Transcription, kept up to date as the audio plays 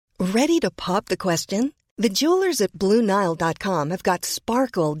Ready to pop the question? The jewelers at BlueNile.com have got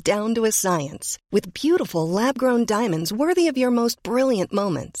sparkle down to a science with beautiful lab-grown diamonds worthy of your most brilliant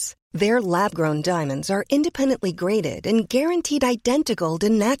moments. Their lab-grown diamonds are independently graded and guaranteed identical to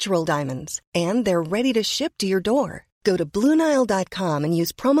natural diamonds, and they're ready to ship to your door. Go to BlueNile.com and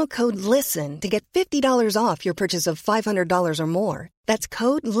use promo code LISTEN to get $50 off your purchase of $500 or more. That's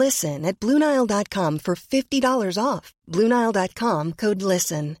code LISTEN at BlueNile.com for $50 off. BlueNile.com, code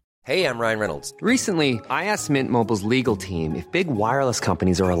LISTEN. Hey, I'm Ryan Reynolds. Recently, I asked Mint Mobile's legal team if big wireless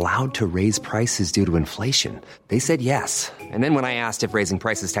companies are allowed to raise prices due to inflation. They said yes. And then when I asked if raising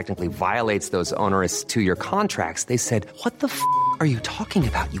prices technically violates those onerous two-year contracts, they said, "What the f*** are you talking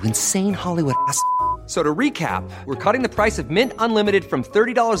about, you insane Hollywood ass f- So to recap, we're cutting the price of Mint Unlimited from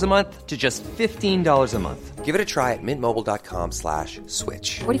 $30 a month to just $15 a month. Give it a try at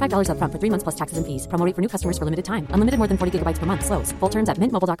mintmobile.com/switch. $45 up front for 3 months plus taxes and fees. Promo rate for new customers for limited time. Unlimited more than 40 gigabytes per month. Slows full terms at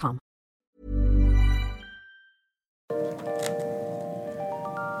mintmobile.com.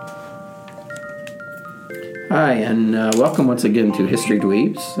 Hi, and welcome once again to History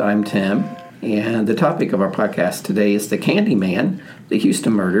Dweebs. I'm Tim, and the topic of our podcast today is the Candyman, the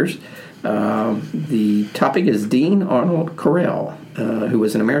Houston murders. The topic is Dean Arnold Correll, who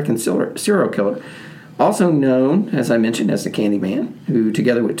was an American serial killer, also known, as I mentioned, as the Candyman, who,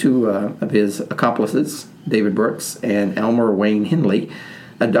 together with two of his accomplices, David Brooks and Elmer Wayne Henley,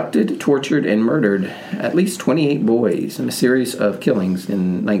 abducted, tortured, and murdered at least 28 boys in a series of killings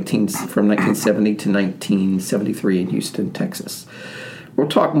from 1970 to 1973 in Houston, Texas. We'll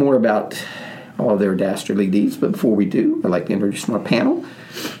talk more about all of their dastardly deeds, but before we do, I'd like to introduce my panel.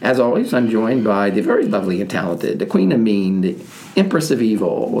 As always, I'm joined by the very lovely and talented, the Queen of Mean, the Empress of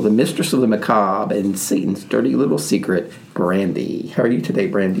Evil, the Mistress of the Macabre, and Satan's dirty little secret, Brandy. How are you today,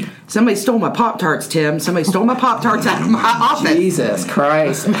 Brandy? Somebody stole my Pop-Tarts, Tim. Somebody stole my Pop-Tarts out of my office. Jesus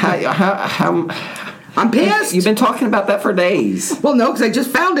Christ. How I'm pissed. You've been talking about that for days. Well, no, because I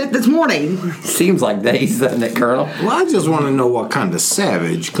just found it this morning. Seems like days, doesn't it, Colonel? Well, I just want to know what kind of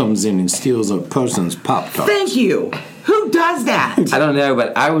savage comes in and steals a person's Pop-Tarts. Thank you. Who does that? I don't know,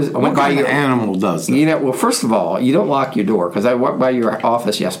 but I went by your animal does that? You know, well, first of all, you don't lock your door, because I walked by your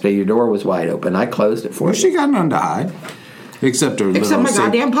office yesterday. Your door was wide open. I closed it for you. She got nothing to hide. Except her Except my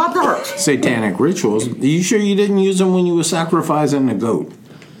goddamn Pop-Tarts. Satanic rituals. Are you sure you didn't use them when you were sacrificing the goat?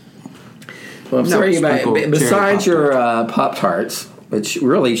 Well, I'm sorry about it. Besides your Pop-Tarts, which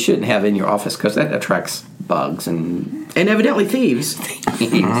really shouldn't have in your office because that attracts bugs and evidently thieves.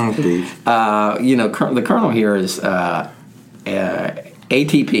 You know, the Colonel here is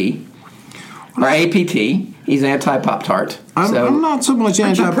ATP or APT. He's anti-Pop-Tart. I'm not so much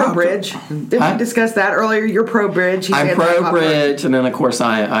anti-Pop-Tart. You're pro-Bridge. Did we discuss that earlier? You're pro-Bridge. I'm pro-Bridge, and then, of course,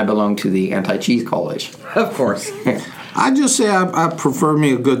 I belong to the anti-cheese coalition. Of course. I just say I prefer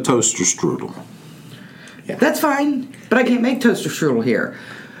me a good toaster strudel. Yeah. That's fine, but I can't make toaster strudel here.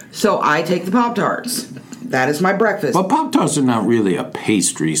 So I take the Pop-Tarts. That is my breakfast. But Pop-Tarts are not really a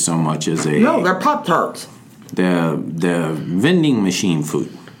pastry so much as a... No, they're Pop-Tarts. They're vending machine food.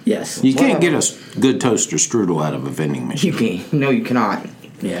 Yes. You can't get a good toaster strudel out of a vending machine. You can't. No, you cannot.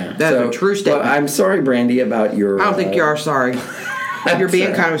 Yeah. That's a true statement. Well, I'm sorry, Brandy, about your... I don't think you are sorry. You're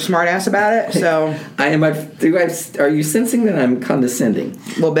being kind of a smart ass about it, so... Are you sensing that I'm condescending?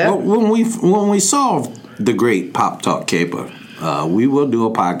 A little bit. Well, when we solve the great Pop-Tart caper, we will do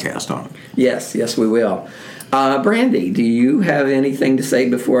a podcast on it. Yes, we will. Brandy, do you have anything to say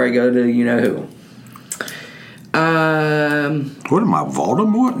before I go to you-know-who? What am I,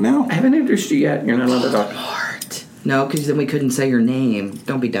 Voldemort now? I haven't introduced you yet. You're not allowed to talk. Voldemort. No, because then we couldn't say your name.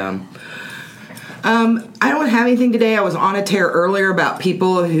 Don't be dumb. I don't have anything today. I was on a tear earlier about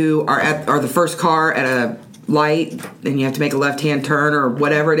people who are the first car at a light and you have to make a left-hand turn or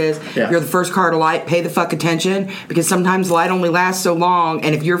whatever it is. Yeah. You're the first car at a light. Pay the fuck attention because sometimes the light only lasts so long.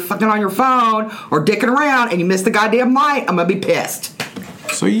 And if you're fucking on your phone or dicking around and you miss the goddamn light, I'm gonna be pissed.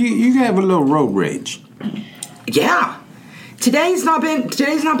 So you have a little road rage. Yeah. Today's not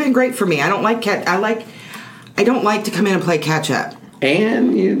been great for me. I don't like I don't like to come in and play catch up.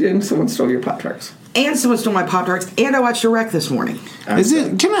 And someone stole your Pop-Tarts. And someone stole my Pop-Tarts. And I watched a wreck this morning.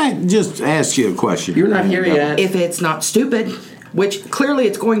 Can I just ask you a question? You're not here yet. If it's not stupid, which clearly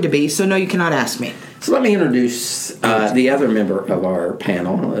it's going to be, so no, you cannot ask me. So let me introduce the other member of our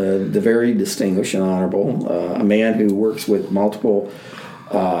panel, the very distinguished and honorable, a man who works with multiple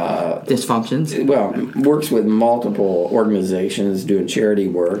Dysfunctions. Well, works with multiple organizations doing charity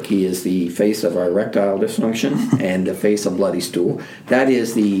work. He is the face of erectile dysfunction and the face of bloody stool. That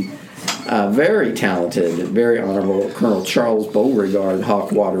is the very talented, very honorable Colonel Charles Beauregard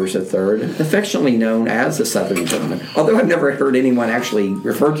Hawk Waters III, affectionately known as the Southern Gentleman. Although I've never heard anyone actually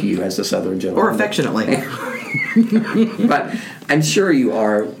refer to you as the Southern Gentleman. Or affectionately. But I'm sure you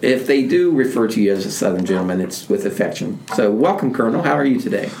are. If they do refer to you as a Southern Gentleman, it's with affection. So welcome, Colonel. How are you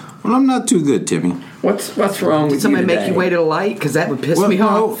today? Well, I'm not too good, Timmy. What's wrong with you Did somebody today? make you wait at a light? Because that would piss me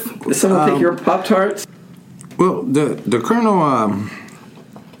off. Did someone take your Pop-Tarts? Well, the colonel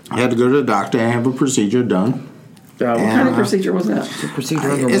had to go to the doctor and have a procedure done. What kind of procedure was that?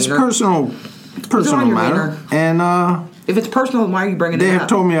 Procedure on your It's wiener. personal your matter, wiener. and If it's personal, why are you bringing they it have up?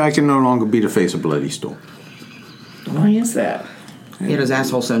 told me I can no longer be the face of bloody stool. Why is that? He had his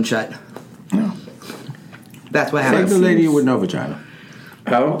asshole sewn shut. Yeah. That's what Like happens. the lady with no vagina.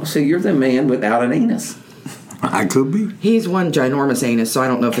 Oh, so you're the man without an anus. I could be. He's one ginormous anus, so I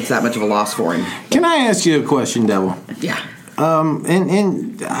don't know if it's that much of a loss for him. Can I ask you a question, Devil? Yeah.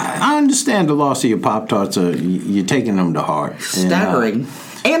 And I understand the loss of your Pop-Tarts. You're taking them to heart. Staggering.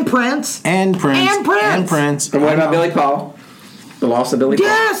 And Prince. And Prince. And Prince. And Prince. And what about Billy Paul? The loss of Billy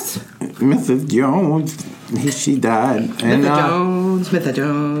Yes! Mrs. Jones. She died. And, Smitha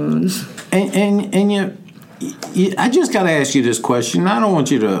Jones. and you, I just got to ask you this question. I don't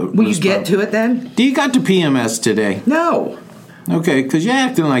want you to. Will you get to it then? Do you got the PMS today? No. Okay, because you're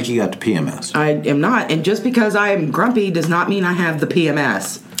acting like you got the PMS. I am not. And just because I am grumpy does not mean I have the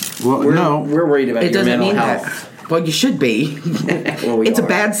PMS. Well, Paul? no. We're worried about It your doesn't mental mean health. that. Well, you should be. Well, we It's a are.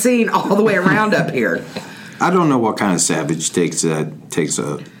 bad scene all the way around up here. I don't know what kind of savage takes a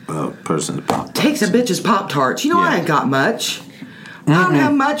person's Pop. Takes a bitch's Pop-Tarts. You know, I Yeah. ain't got much. I don't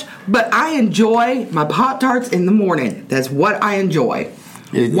have much, but I enjoy my Pop-Tarts in the morning. That's what I enjoy.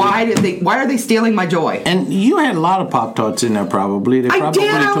 Why are they stealing my joy? And you had a lot of Pop-Tarts in there, probably. They I probably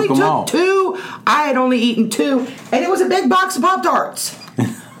did. I only took them all. took 2. I had only eaten 2, and it was a big box of Pop-Tarts.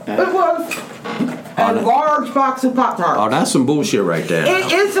 It was a large box of Pop-Tarts. Oh, that's some bullshit right there.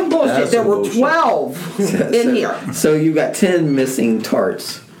 It is some bullshit. That's There some were bullshit. 12 in here. So you got 10 missing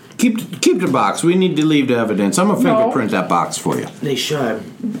tarts. Keep the box. We need to leave the evidence. I'm gonna fingerprint that box for you. They should.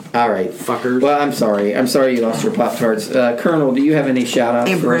 All right. Fuckers. Well, I'm sorry. I'm sorry you lost your Pop-Tarts. Colonel, do you have any shout-outs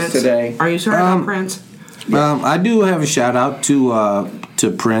And for us Prince. today? Are you sorry about Prince? I do have a shout out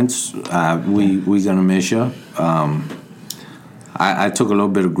to Prince. We gonna miss you. I took a little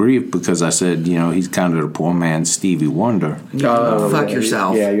bit of grief because I said, he's kind of the poor man's Stevie Wonder. Fuck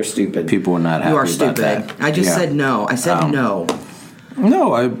yourself. Yeah, you're stupid. People are not happy You are about stupid. that. I just Yeah. said no. I said no.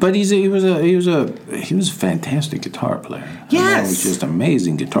 No, but he was a fantastic guitar player. He Yes. was just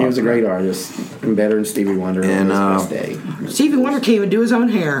amazing guitar. He was a player. great artist, and better than Stevie Wonder And, on his best day. Stevie Wonder can't even do his own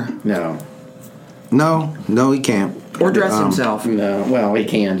hair No, No, he can't. or dress himself. no. Well, he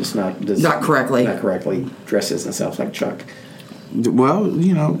can, just not correctly. Not correctly. Dresses himself like Chuck. Well,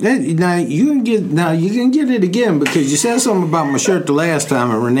 now you can get it again because you said something about my shirt the last time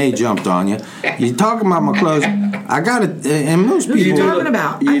and Renee jumped on you. You're talking about my clothes. I got it, and most Who are you people. talking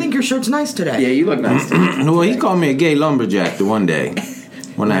about? I think your shirt's nice today. Yeah, you look nice. Too. Well, he called me a gay lumberjack the one day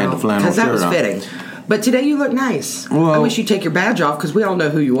when I had the flannel Because that shirt was on. fitting. But today you look nice. I Well- wish you'd take your badge off because we all know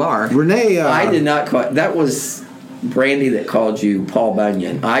who you are. Renee, I did not call. That was Brandy that called you Paul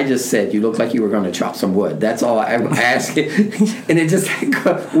Bunyan. I just said you look like you were going to chop some wood. That's all I asked. And it just it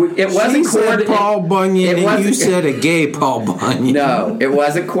wasn't she said coordinated. Paul Bunyan, It and wasn't- you said a gay Paul Bunyan. No, it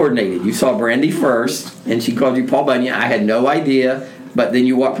wasn't coordinated. You saw Brandy first, and she called you Paul Bunyan. I had no idea, but then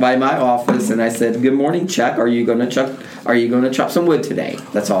you walked by my office, and I said, "Good morning, Chuck. Are you going to chop some wood today?"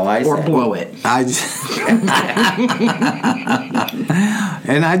 That's all I Or said. blow it. I just,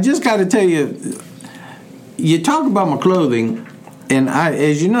 and I just got to tell you, you talk about my clothing, and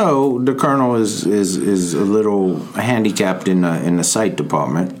as you know, the colonel is a little handicapped in the sight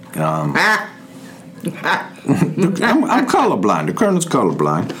department. I'm colorblind. The colonel's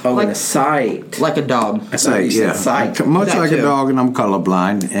colorblind. Oh, Like- in the sight. Like a dog. I thought you said Yeah, sight. much That like a too. dog, and I'm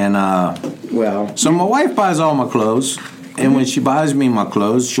colorblind. And Well, so my wife buys all my clothes, and when she buys me my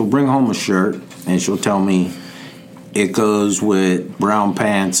clothes, she'll bring home a shirt, and she'll tell me it goes with brown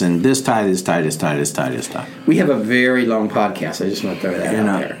pants and this tie, this tie, this tie, this tie, this tie. we have a very long podcast. I just want to throw that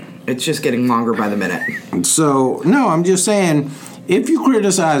out there. It's just getting longer by the minute. So no, I'm just saying, if you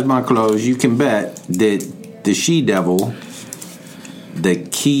criticize my clothes, you can bet that the she-devil, the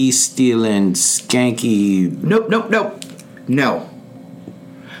key-stealing, skanky... Nope. No.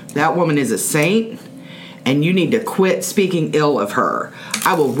 That woman is a saint, and you need to quit speaking ill of her.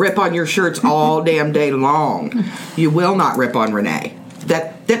 I will rip on your shirts all damn day long. You will not rip on Renee.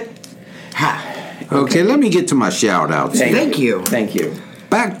 Okay, let me get to my shout-outs. Thank you. Thank you.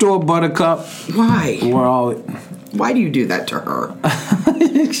 Backdoor Buttercup. Why? We're all... Why do you do that to her?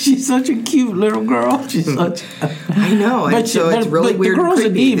 She's such a cute little girl. She's such... I know. And so it's really weird and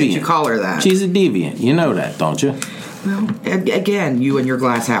creepy that you call her that. She's a deviant. You know that, don't you? Well, again, you and your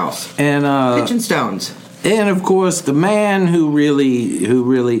glass house. And Pitch and stones. And of course, the man who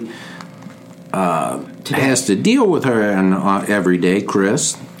really has to deal with her every day,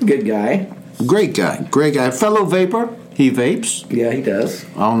 Chris. Good guy. Great guy. Fellow vapor. He vapes. Yeah, he does.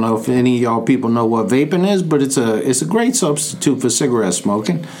 I don't know if any of y'all people know what vaping is, but it's a great substitute for cigarette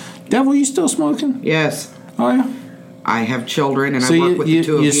smoking. Devil, you still smoking? Yes. Oh yeah. I have children, and So I work with the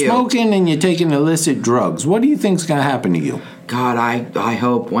two of you. you're smoking and you're taking illicit drugs. What do you think's going to happen to you? God, I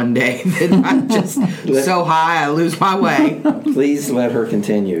hope one day that I'm just so high I lose my way. Please let her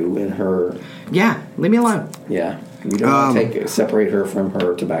continue in her. Yeah, leave me alone. Yeah, we don't want to separate her from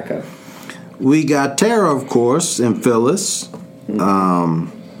her tobacco. We got Tara, of course, and Phyllis. Tara,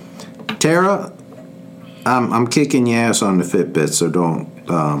 I'm kicking your ass on the Fitbit, so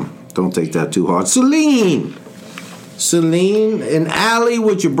don't take that too hard. Celine and Allie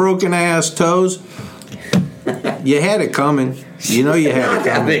with your broken ass toes. You had it coming. You know you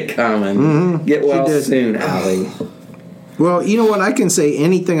had it coming. Mm-hmm. Get well soon, Allie. Well, you know what? I can say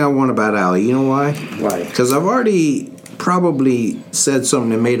anything I want about Allie. You know why? Why? Because I've already probably said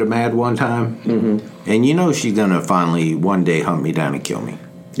something that made her mad one time. Mm-hmm. And you know she's going to finally one day hunt me down and kill me.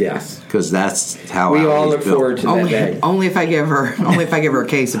 Yes. Because that's how we Allie's all look built. forward to that day. Only if I give her a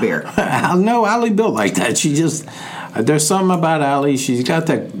case of beer. No, Allie built like that. She just... There's something about Allie. She's got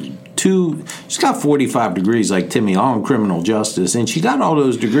 45 degrees like Timmy on criminal justice, and she got all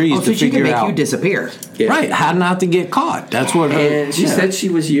those degrees to so she figure can make out you disappear. Yeah. Right, how not to get caught. That's what her... And she said she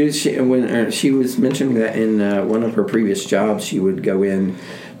was used... when she was mentioning that in one of her previous jobs, she would go in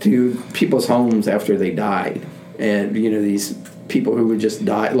to people's homes after they died. And, you know, these people who would just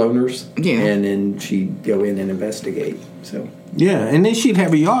die, loners. Yeah. And then she'd go in and investigate, so... Yeah, and then she'd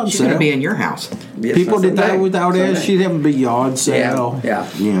have a yard She's sale. going to be in your house. Yes, People that someday. die without ass, she'd have a big yard sale. Yeah.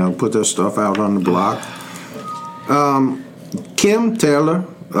 You know, put their stuff out on the block. Kim Taylor,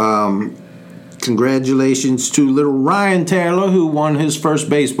 congratulations to little Ryan Taylor, who won his first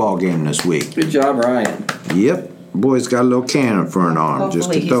baseball game this week. Good job, Ryan. Yep. Boy's got a little cannon for an arm. Hopefully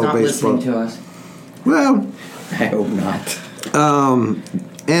just to he's throw not baseball. listening to us. Well, I hope not.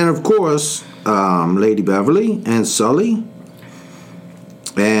 and of course, Lady Beverly and Sully.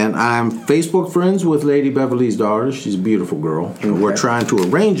 And I'm Facebook friends with Lady Beverly's daughter. She's a beautiful girl. Okay. And we're trying to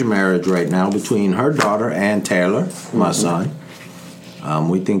arrange a marriage right now between her daughter and Taylor, my son.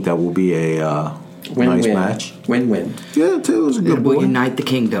 We think that will be a nice match. Win-win. Yeah, Taylor's a good boy. We'll unite the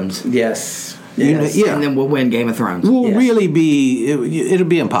kingdoms. Yes. You know, yeah. And then we'll win Game of Thrones. We'll really be... It'll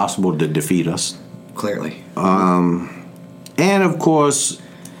be impossible to defeat us. Clearly. And, of course...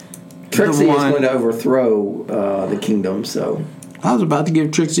 Trixie is going to overthrow the kingdom, so... I was about to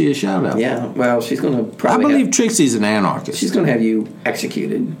give Trixie a shout-out. Yeah, well, she's going to probably... I believe Trixie's an anarchist. She's going to have you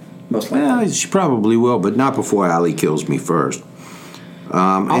executed, most likely. Well, she probably will, but not before Allie kills me first.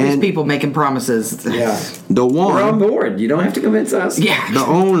 All these people making promises. Yeah. The one... We're on board. You don't have to convince us. Yeah. The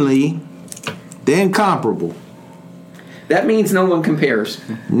only... The incomparable. That means no one compares.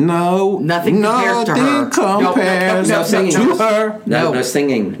 No. Nothing compares to her. Nothing compares No singing. to her. No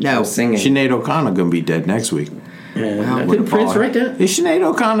singing. No singing. Sinead O'Connor going to be dead next week. Did Prince write that? Is Sinead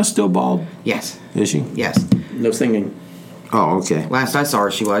O'Connor still bald? Yes. Is she? Yes. No singing. Oh, okay. Last I saw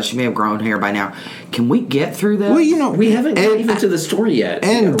her, she was. She may have grown hair by now. Can we get through this? Well, you know, We haven't got even to the story yet.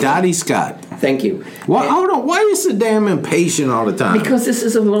 And Dottie Scott. Thank you. Well, hold on. Why are you so damn impatient all the time? Because this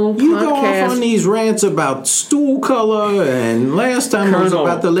is a long you podcast. go off on these rants about stool color, and last time it was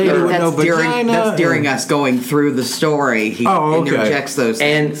about the lady with no vagina. That's during us going through the story. He interjects those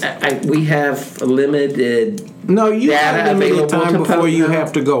things. And we have limited No, you data have limited available time to before post. you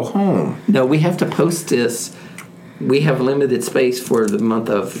have to go home. No, we have to post this. We have limited space for the month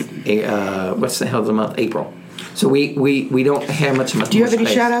of what's the hell the month? April. So we don't have much. Do you have any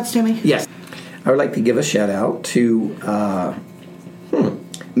shout outs, Timmy? Yes. I would like to give a shout out to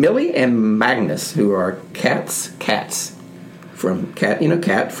Millie and Magnus, who are cats from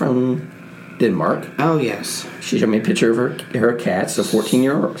Cat from Denmark. Oh yes. She showed me a picture of her cats. So 14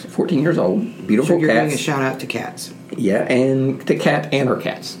 years old, beautiful So you're cats. giving a shout out to cats. Yeah, and the cat and her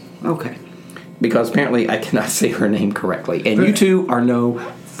cats. Okay. Because apparently I cannot say her name correctly, and you two are no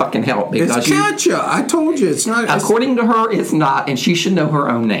fucking help. Because It's Katja. I told you it's not. According to her, it's not, and she should know her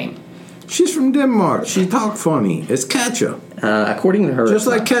own name. She's from Denmark. She talk funny. It's Katja. According to her, Just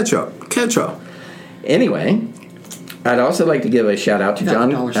like ketchup. Ketchup. Anyway, I'd also like to give a shout out to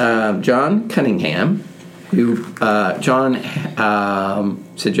John Cunningham, who John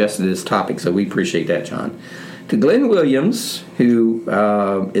suggested this topic, so we appreciate that, John. To Glenn Williams, who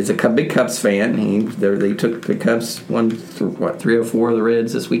is a big Cubs fan. They took the Cubs 3 or 4 of the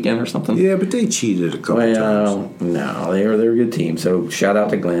Reds this weekend or something. Yeah, but they cheated a couple times. No, they're a good team. So shout out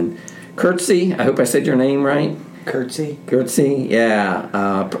to Glenn. Curtsy, I hope I said your name right. Curtsy,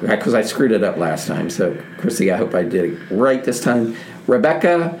 yeah, because I screwed it up last time. So Curtsy, I hope I did it right this time.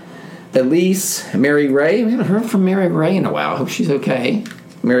 Rebecca, Elise, Mary Ray. We haven't heard from Mary Ray in a while. I hope she's okay.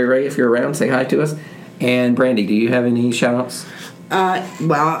 Mary Ray, if you're around, say hi to us. And Brandy, do you have any shout-outs?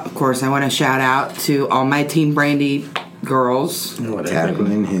 Well, of course, I want to shout out to all my Team Brandy girls.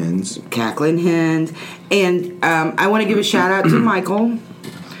 Cackling hens. And I want to give a shout-out to Michael.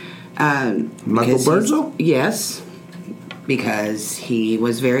 Michael Birdsall? Yes, because he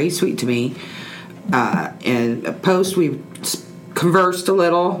was very sweet to me. In a post, we conversed a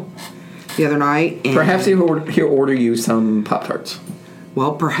little the other night. And perhaps he'll order you some Pop-Tarts.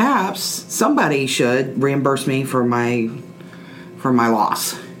 Well, perhaps somebody should reimburse me for my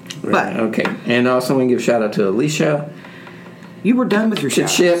loss. But okay, and also want to give a shout out to Alicia. You were done with your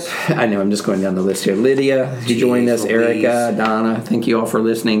shout-outs. Chip. I know, I'm just going down the list here. Lydia, who joined us. Erica, Donna. Thank you all for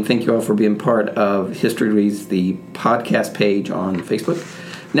listening. Thank you all for being part of History Reads, the podcast page on Facebook.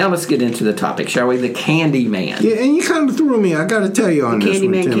 Now let's get into the topic, shall we? The Candy Man. Yeah, and you kind of threw me. I got to tell you on this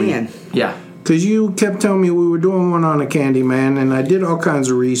one, Timmy. Candyman can. Yeah. Because you kept telling me we were doing one on a Candyman, and I did all kinds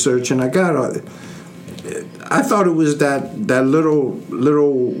of research, and I thought it was that little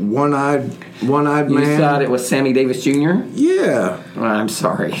one-eyed man. You thought it was Sammy Davis Jr.? Yeah. Well, I'm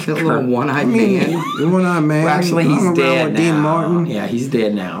sorry. The little one-eyed man. The one-eyed man. Well, actually, he's dead now. Dean Martin. Yeah, he's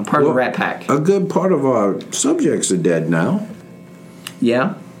dead now. Part of the Rat Pack. A good part of our subjects are dead now.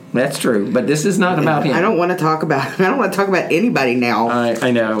 Yeah, that's true. But this is not about him. I don't want to talk about anybody now.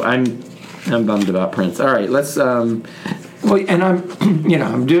 I know. I'm bummed about Prince. All right, let's. And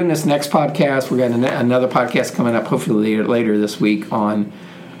I'm doing this next podcast. We got another podcast coming up, hopefully later this week, on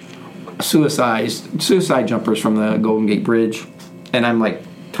suicide jumpers from the Golden Gate Bridge, and I'm like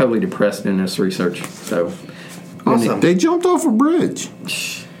totally depressed in this research. So awesome. They jumped off a bridge.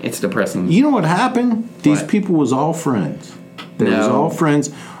 It's depressing. You know what happened? These people was all friends. They was all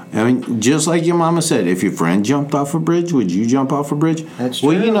friends. I mean, just like your mama said, if your friend jumped off a bridge, would you jump off a bridge? That's true.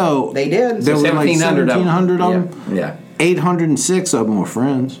 Well, you know, they did. There were like 1,700 of them. Yeah. 806 of them were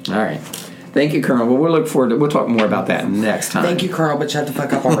friends. All right. Thank you, Colonel. Well, we'll look forward to. We'll talk more about that next time. Thank you, Colonel. But shut the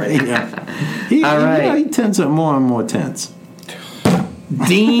fuck up already. All right. He tends to more and more tense.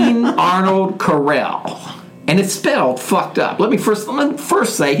 Dean Arnold Correll. And it's spelled fucked up. Let me first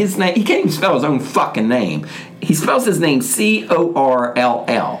say his name. He can't even spell his own fucking name. He spells his name Corll.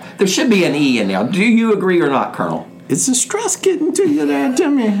 There should be an E in there. Do you agree or not, Colonel? Is the stress getting to you there,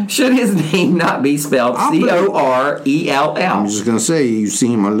 Timmy? Should his name not be spelled Correll? I'm just going to say you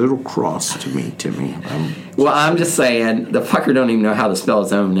seem a little cross to me, Timmy. I'm just saying the fucker don't even know how to spell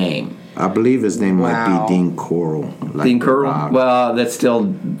his own name. I believe his name might be Dean Corll. Like Dean Corll? Well, that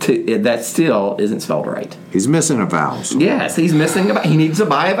still isn't spelled right. He's missing a vowel. So. Yes, he's missing a vowel. He needs to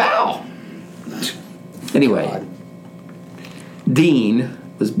buy a vowel. Anyway, Dean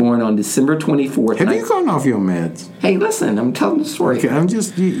was born on December 24th. Have you gone off your meds? Hey, listen, I'm telling the story. Okay, I'm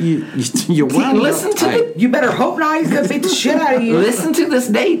just you're listen to You better hope not. He's gonna beat the shit out of you. Listen to this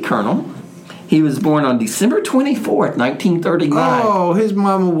date, Colonel. He was born on December 24th, 1939. Oh, his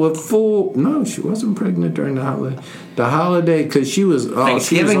mama was full. No, she wasn't pregnant during the holiday. The holiday, because she was all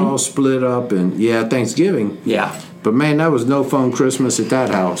split up. And Thanksgiving. Yeah. But, man, that was no fun Christmas at that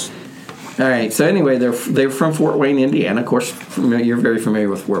house. All right, so anyway, they're from Fort Wayne, Indiana. Of course, you're very familiar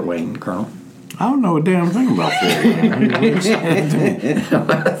with Fort Wayne, Colonel. I don't know a damn thing about Fort Wayne.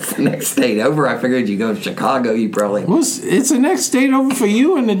 That's the next state over. I figured you go to Chicago, you probably... Well, it's the next state over for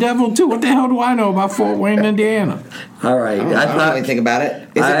you and the devil, too. What the hell do I know about Fort Wayne, Indiana? All right. I don't know anything about it.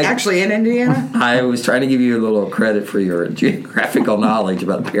 Is it actually in Indiana? I was trying to give you a little credit for your geographical knowledge,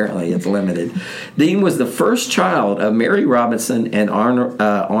 but apparently it's limited. Dean was the first child of Mary Robinson and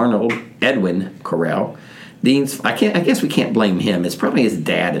Arnold Edwin Correll. Dean's. I guess we can't blame him. It's probably his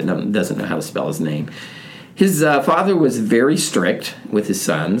dad that doesn't know how to spell his name. His father was very strict with his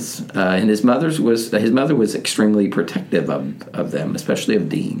sons, and his mother was extremely protective of them, especially of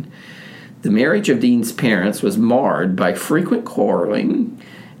Dean. The marriage of Dean's parents was marred by frequent quarreling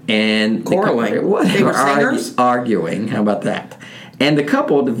and arguing. How about that? And the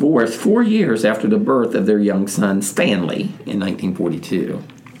couple divorced 4 years after the birth of their young son Stanley in 1942.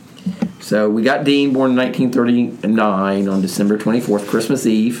 So we got Dean born in 1939 on December 24th, Christmas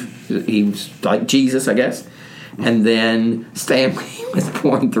Eve. He was like Jesus, I guess. And then Stanley was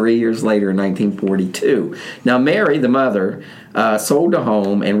born 3 years later in 1942. Now, Mary, the mother, sold a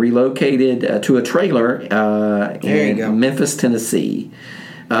home and relocated to a trailer in Memphis, Tennessee.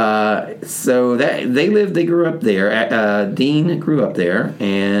 So they grew up there. Dean grew up there,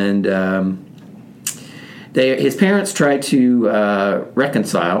 and his parents tried to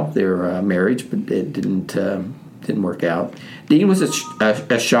reconcile their marriage, but it didn't work out. Dean was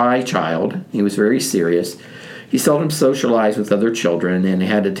a shy child. He was very serious. He seldom socialized with other children and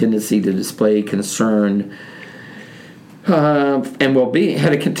had a tendency to display concern and well-being.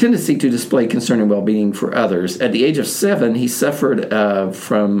 Had a tendency to display concern and well-being for others. At the age of 7, he suffered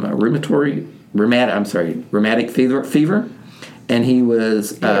from rheumatic fever, and he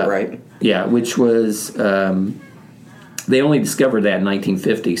was which was they only discovered that in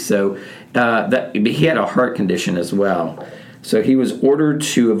 1950. So he had a heart condition as well. So he was ordered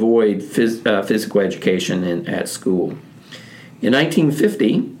to avoid physical education at school. In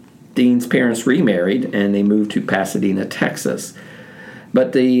 1950, Dean's parents remarried, and they moved to Pasadena, Texas.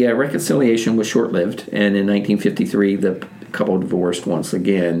 But the reconciliation was short-lived, and in 1953, the couple divorced once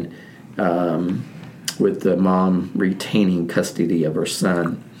again, with the mom retaining custody of her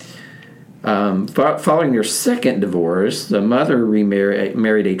son. Following their second divorce, the mother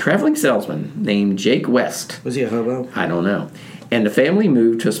married a traveling salesman named Jake West. Was he a hobo? I don't know. And the family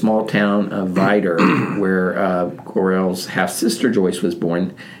moved to a small town of Vidor, where Corell's half-sister Joyce was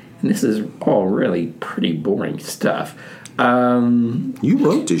born. And this is all really pretty boring stuff. You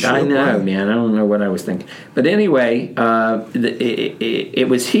wrote this show. I know, right? Man. I don't know what I was thinking. But anyway, it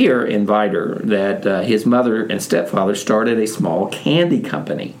was here in Vidor that his mother and stepfather started a small candy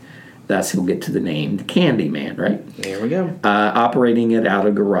company. Thus, he'll get to the name, the Candy Man, right? There we go. Operating it out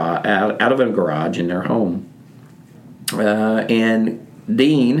of a garage in their home. And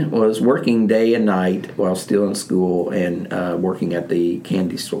Dean was working day and night while still in school and working at the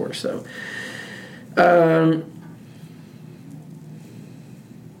candy store. So,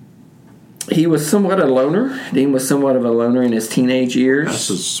 he was somewhat a loner. Dean was somewhat of a loner in his teenage years. That's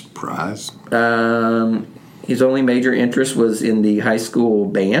a surprise. His only major interest was in the high school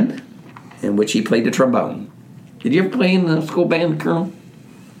band, in which he played the trombone. Did you ever play in the school band, Colonel?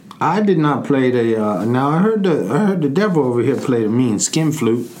 I did not play the. Now I heard the devil over here play the mean skin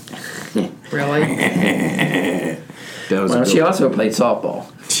flute. Really? Well, she also played softball.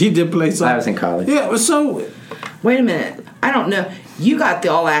 She did play softball. I was in college. Yeah. So wait a minute. I don't know. You got the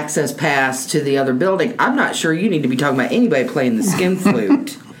all access pass to the other building. I'm not sure you need to be talking about anybody playing the skin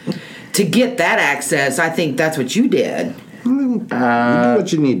flute. To get that access, I think that's what you did. You do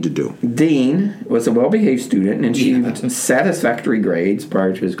what you need to do. Dean was a well-behaved student and achieved satisfactory grades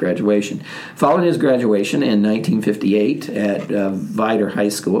prior to his graduation. Following his graduation in 1958 at Vidor High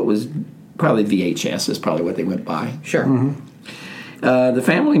School, it was probably VHS is probably what they went by. Sure. Mm-hmm. The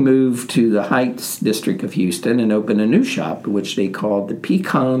family moved to the Heights district of Houston and opened a new shop, which they called the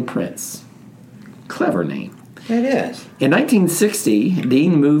Pecan Prince. Clever name. It is. In 1960,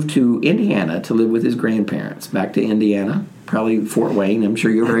 Dean moved to Indiana to live with his grandparents. Back to Indiana, probably Fort Wayne. I'm sure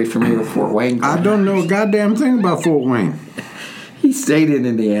you're very familiar with Fort Wayne. I don't know a goddamn thing about Fort Wayne. He stayed in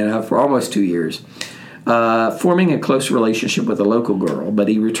Indiana for almost 2 years, forming a close relationship with a local girl. But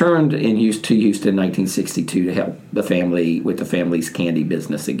he returned to Houston in 1962 to help the family with the family's candy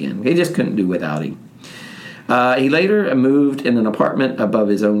business again. They just couldn't do without him. He later moved in an apartment above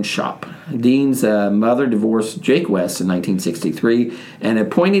his own shop. Dean's mother divorced Jake West in 1963 and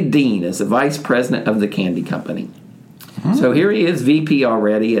appointed Dean as the vice president of the candy company. So here he is, VP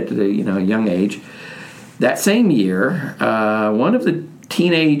already at a young age. That same year, one of the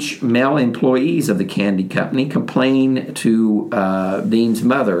teenage male employees of the candy company complained to Dean's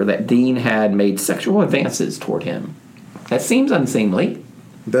mother that Dean had made sexual advances toward him. That seems unseemly.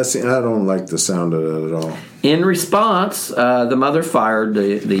 I don't like the sound of that at all. In response, the mother fired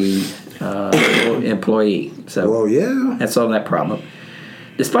the employee. So well, yeah. That solved that problem.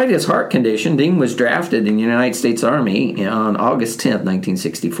 Despite his heart condition, Dean was drafted in the United States Army on August 10th,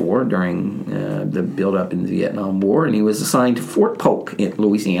 1964, during the buildup in the Vietnam War, and he was assigned to Fort Polk in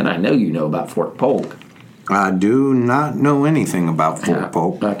Louisiana. I know you know about Fort Polk. I do not know anything about Fort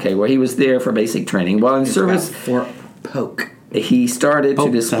Polk. Okay, well, he was there for basic training. While in service, Fort Polk. He started to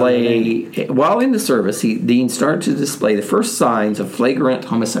display, while in the service, Dean started to display the first signs of flagrant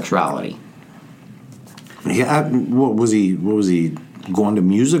homosexuality. Yeah, what was he going to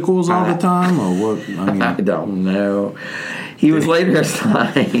musicals all the time, or what? I don't know. He was later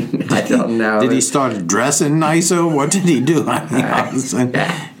assigned. I don't know. Did he start dressing nicer? What did he do?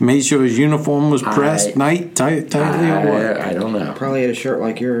 Made sure his uniform was pressed tightly or what? I don't know. Probably had a shirt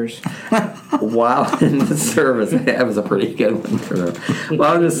like yours. While in the service, that was a pretty good one for him.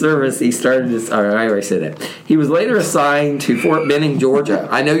 While in the service, he started his. I already said that. He was later assigned to Fort Benning, Georgia.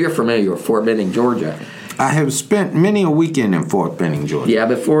 I know you're familiar with Fort Benning, Georgia. I have spent many a weekend in Fort Benning, Georgia. Yeah,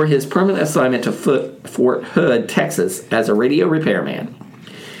 before his permanent assignment to Fort Hood, Texas, as a radio repairman.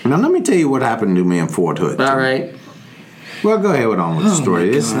 Now, let me tell you what happened to me in Fort Hood. All right. Well, go ahead on with the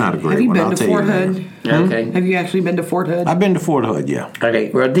story. It's not a great one. Have you been to Fort Hood? Okay. Have you actually been to Fort Hood? I've been to Fort Hood, yeah. Okay.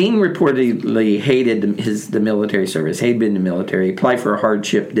 Well, Dean reportedly hated the military service. He'd been in the military. He applied for a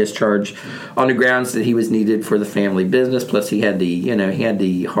hardship discharge on the grounds that he was needed for the family business. Plus, he had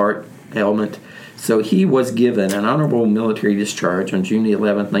the heart ailment. So he was given an honorable military discharge on June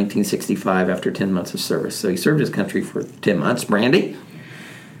 11th, 1965, after 10 months of service. So he served his country for 10 months. Brandy?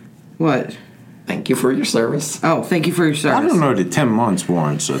 What? Thank you for your service. Oh, thank you for your service. I don't know that 10 months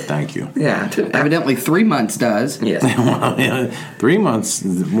warrants a thank you. Yeah. Evidently 3 months does. Yes. Well, yeah, 3 months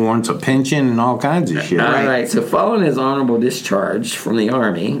warrants a pension and all kinds of shit. All right. So following his honorable discharge from the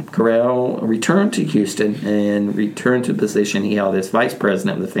Army, Correll returned to Houston and returned to the position he held as vice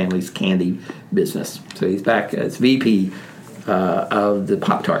president of the family's candy business. So he's back as VP of the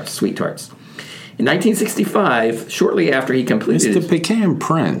Pop-Tarts, Sweet Tarts. In 1965, shortly after he completed... Mr. Pecan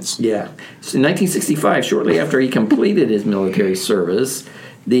Prince. Yeah. So in 1965, shortly after he completed his military service,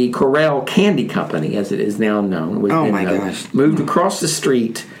 the Correll Candy Company, as it is now known, moved across the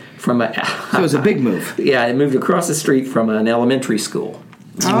street from a... So it was a big move. Yeah, it moved across the street from an elementary school.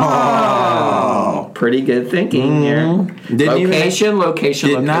 Oh. Pretty good thinking here. Location.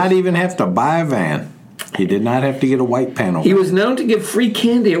 Did not even have to buy a van. He did not have to get a white panel. He was known to give free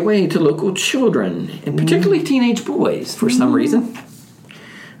candy away to local children, and particularly teenage boys, for some reason.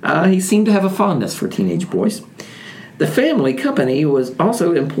 He seemed to have a fondness for teenage boys. The family company was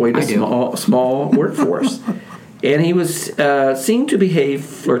also employed a small workforce, and he was seen to behave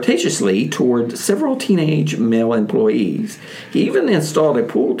flirtatiously toward several teenage male employees. He even installed a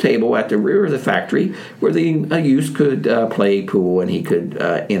pool table at the rear of the factory where the youth could play pool and he could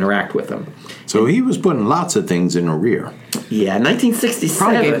interact with them. So he was putting lots of things in the rear. Yeah, 1967.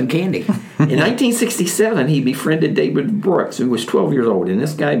 Probably gave him candy. In 1967, he befriended David Brooks, who was 12 years old, and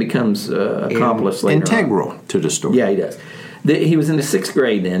this guy becomes accomplice later Integral to the story. Yeah, he does. He was in the 6th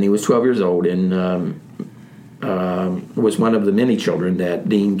grade then. He was 12 years old and was one of the many children that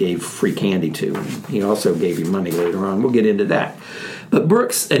Dean gave free candy to. He also gave him money later on. We'll get into that. But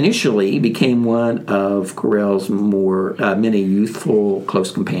Brooks initially became one of Correll's many youthful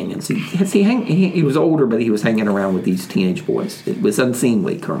close companions. He was older, but he was hanging around with these teenage boys. It was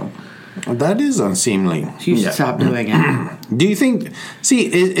unseemly, Colonel. That is unseemly. You should stop doing it. Do you think... See,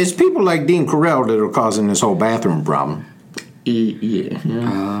 it's people like Dean Correll that are causing this whole bathroom problem. Yeah.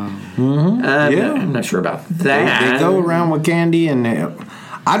 Yeah. I'm not sure about that. They go around with candy and...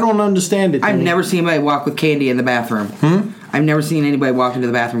 I don't understand it. I've never seen anybody walk with candy in the bathroom. I've never seen anybody walk into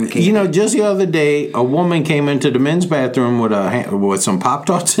the bathroom with candy. You know, just the other day, a woman came into the men's bathroom with some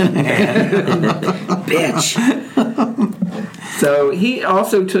Pop-Tarts in her hand. Bitch. So he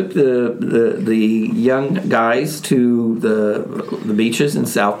also took the young guys to the beaches in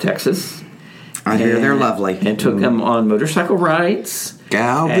South Texas. I hear they're lovely. And took them on motorcycle rides.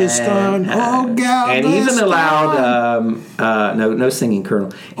 Galveston, Galveston. And even allowed, no singing,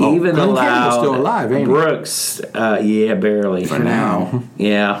 Colonel. He even Glenn allowed Campbell's still alive, ain't he? Brooks, barely. For now.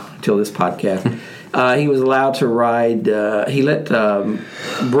 Yeah, till this podcast. He was allowed to ride, he let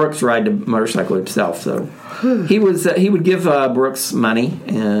Brooks ride the motorcycle himself, so he would give Brooks money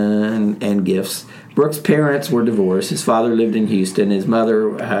and gifts. Brooks' parents were divorced. His father lived in Houston. His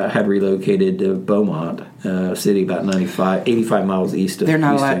mother had relocated to Beaumont, city about 85 miles east of Houston. They're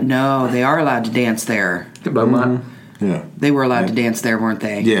not allowed. No, they are allowed to dance there. Beaumont? Yeah. They were allowed to dance there, weren't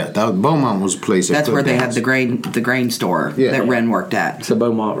they? Yeah, Beaumont was a place That's where they had the grain store that Ren worked at. So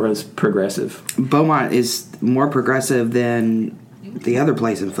Beaumont was progressive. Beaumont is more progressive than the other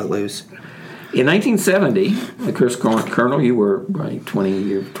place in Footloose. In 1970, of course, Colonel, you were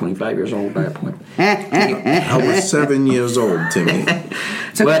 20 or 25 years old by that point. I was 7 years old, Timmy.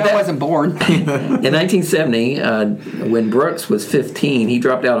 So I wasn't born. In 1970, when Brooks was 15, he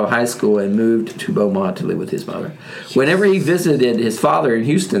dropped out of high school and moved to Beaumont to live with his mother. Whenever he visited his father in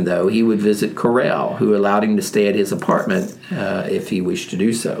Houston, though, he would visit Correll, who allowed him to stay at his apartment if he wished to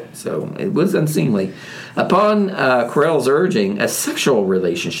do so. So it was unseemly. Upon Correll's urging, a sexual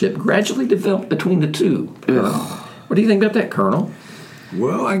relationship gradually developed between the two. What do you think about that, Colonel?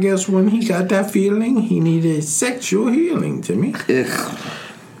 Well, I guess when he got that feeling, he needed sexual healing, Timmy.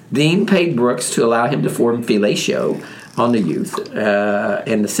 Dean paid Brooks to allow him to form Fellatio on the Youth.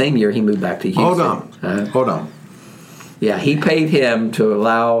 And the same year, he moved back to Houston. Hold on. Yeah, he paid him to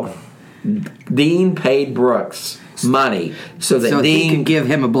allow... Dean paid Brooks money so that Dean... he could give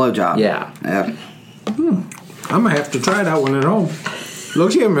him a blowjob. Yeah. I'm going to have to try that one at home.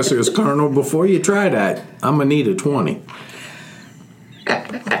 Look here, Mrs. Colonel, before you try that, I'm going to need a 20.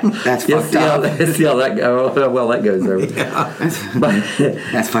 That's fucked up. See how that goes. Well, that goes over. Yeah.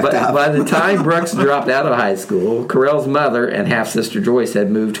 That's fucked up. By the time Brooks dropped out of high school, Carell's mother and half-sister Joyce had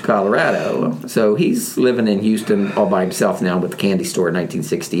moved to Colorado. So he's living in Houston all by himself now with the candy store in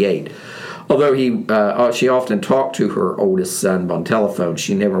 1968. Although she often talked to her oldest son on telephone,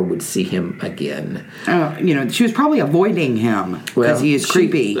 she never would see him again. She was probably avoiding him because he is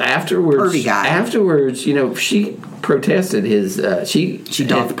creepy. Afterwards, pervy guy. Afterwards, she protested his. She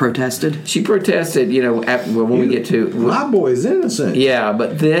protested. She protested. When we get to my boy's innocent. Yeah,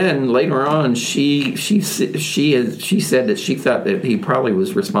 but then later on, she said that she thought that he probably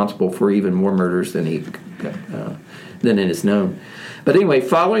was responsible for even more murders than it is known. But anyway,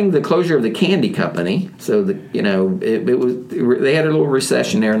 following the closure of the candy company, so they had a little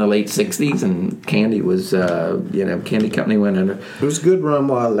recession there in the late '60s, and candy was candy company went under. It was a good run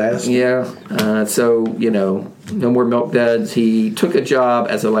while it lasted. Yeah, so no more milk duds. He took a job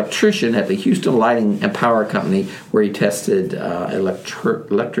as an electrician at the Houston Lighting and Power Company, where he tested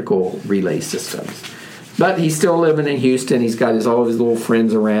electrical relay systems. But he's still living in Houston. He's got all of his little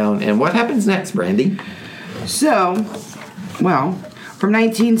friends around. And what happens next, Brandy? So, from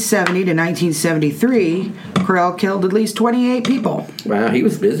 1970 to 1973, Carell killed at least 28 people. Wow, he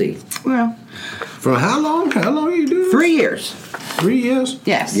was busy. Well, for how long? How long are you doing? 3 years. 3 years?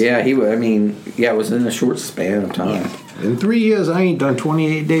 Yes. Yeah, it was in a short span of time. Yeah. In 3 years, I ain't done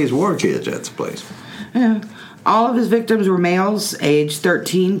 28 days work here at the place. Yeah. All of his victims were males aged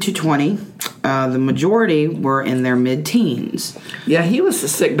 13 to 20. The majority were in their mid-teens. Yeah, he was a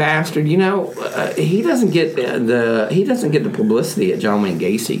sick bastard. He doesn't get the publicity that John Wayne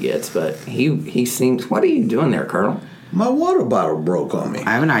Gacy gets, but he seems. What are you doing there, Colonel? My water bottle broke on me.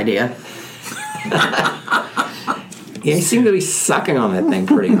 I have an idea. Yeah, he seemed to be sucking on that thing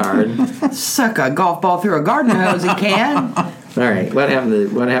pretty hard. Suck a golf ball through a garden hose, he can. All right, what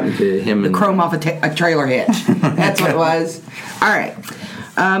happened to him? The chrome off a trailer hitch. That's what it was. All right.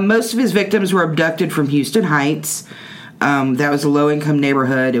 Most of his victims were abducted from Houston Heights. That was a low-income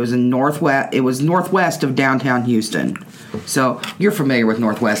neighborhood. It was northwest of downtown Houston. So you're familiar with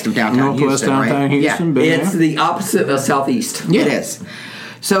northwest of downtown Houston, downtown right? Houston. Yeah, it's the opposite of southeast. Yeah. It is.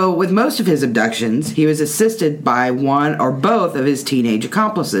 So with most of his abductions, he was assisted by one or both of his teenage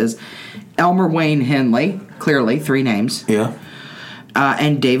accomplices, Elmer Wayne Henley, clearly 3 names. Yeah.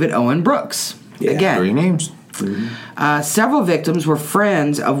 And David Owen Brooks. Yeah, again, 3 names. Mm-hmm. Several victims were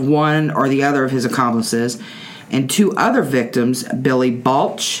friends of one or the other of his accomplices, and 2 other victims, Billy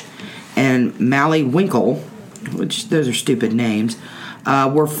Balch and Mally Winkle, which those are stupid names,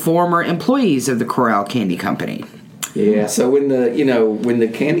 were former employees of the Carell Candy Company. Yeah, so when the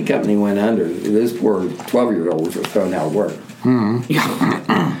candy company went under, those poor 12-year-olds were thrown out of work. Mm-hmm.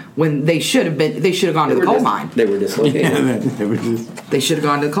 Yeah. When they should have gone to the coal mine. They were dislocated. They should have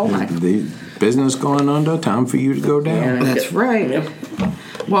gone to the coal mine. The business going under, time for you to go down. Yeah, that's right. Yep.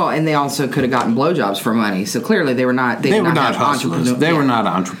 Well, and they also could have gotten blowjobs for money. So clearly they were not. They were not hustlers. They were not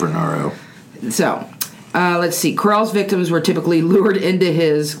entrepreneurial. So, let's see. Carell's victims were typically lured into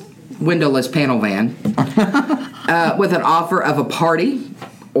his windowless panel van with an offer of a party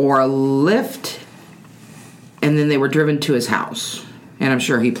or a lift, and then they were driven to his house. And I'm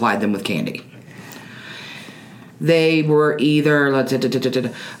sure he plied them with candy. They were either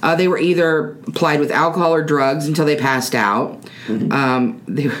plied with alcohol or drugs until they passed out.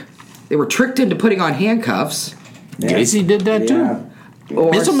 Mm-hmm. They were tricked into putting on handcuffs. Yeah. Gacy did that too.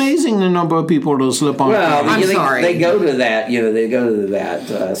 It's amazing the number of people that'll slip on. Well, I'm sorry. They go to that. They go to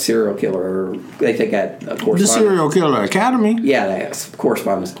that serial killer. They take that correspondence. The Serial Killer Academy. Yeah, that's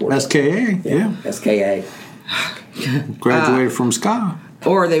correspondence course. SKA. Yeah. SKA. Graduated from SCA.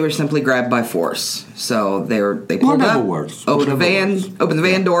 Or they were simply grabbed by force. So they pulled up, open the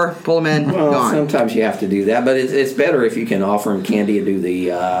van door, pull them in, well, gone. Sometimes you have to do that, but it's better if you can offer them candy and do the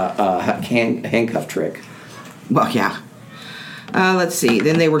handcuff trick. Well, yeah. Let's see.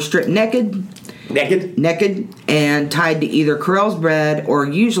 Then they were stripped naked, and tied to either Carell's bed or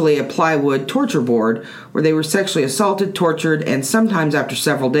usually a plywood torture board, where they were sexually assaulted, tortured, and sometimes after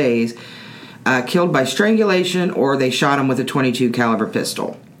several days, killed by strangulation, or they shot him with a .22 caliber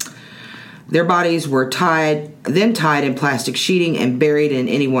pistol. Their bodies were then tied in plastic sheeting and buried in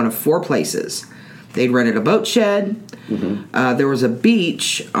any one of 4 places. They'd rented a boat shed. Mm-hmm. There was a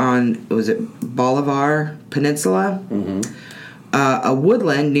beach on, was it Bolivar Peninsula? Mm-hmm. A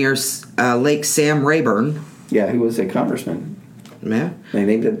woodland near Lake Sam Rayburn. Yeah, he was a congressman. Yeah. They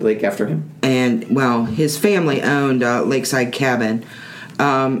named the lake after him. And, well, his family owned Lakeside Cabin.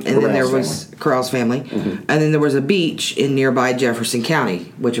 And then there was Corral's family. Mm-hmm. And then there was a beach in nearby Jefferson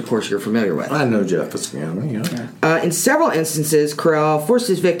County, which, of course, you're familiar with. I know Jefferson County, yeah. In several instances, Corral forced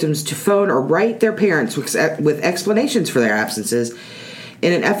his victims to phone or write their parents with explanations for their absences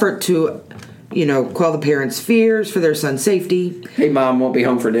in an effort to, quell the parents' fears for their son's safety. Hey, Mom, won't be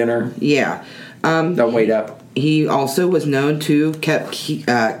home for dinner. Yeah. Don't wait up. He also was known to keep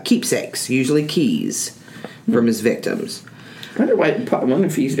keepsakes, usually keys, from his victims. I wonder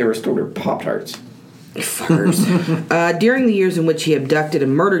if he's ever stored her Pop-Tarts. During the years in which he abducted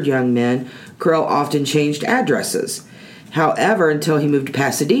and murdered young men, Corral often changed addresses. However, until he moved to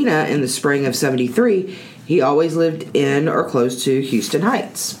Pasadena in the spring of '73, he always lived in or close to Houston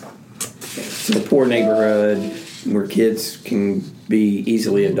Heights. It's a poor neighborhood where kids can be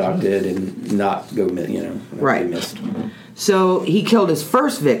easily adopted and not go, right. Be missed. So he killed his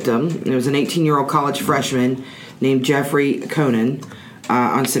first victim. It was an 18-year-old college freshman named Jeffrey Conan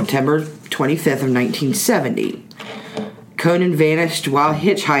on September 25th of 1970. Conan vanished while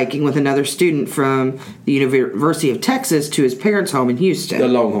hitchhiking with another student from the University of Texas to his parents' home in Houston. The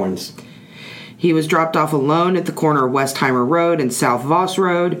Longhorns. He was dropped off alone at the corner of Westheimer Road and South Voss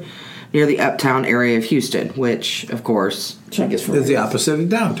Road near the uptown area of Houston, which, of course, is the opposite of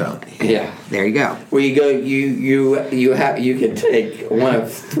downtown. Yeah. There you go. Where you go, you can take one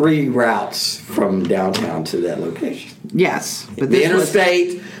of 3 routes from downtown to that location. Yes, but the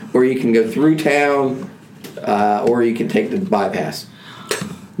interstate, or you can go through town, or you can take the bypass.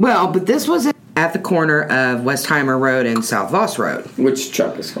 Well, but this was at the corner of Westheimer Road and South Voss Road, which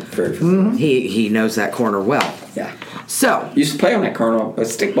Chuck is very familiar. Mm-hmm. He knows that corner well. Yeah. So used to play on that corner, a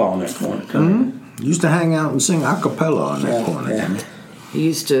stickball on that corner. Mm-hmm. Used to hang out and sing a cappella on that corner. Yeah. You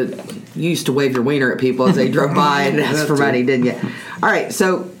used to wave your wiener at people as they drove by and ask for money, didn't you? All right,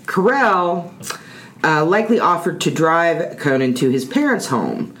 so Corral likely offered to drive Conan to his parents'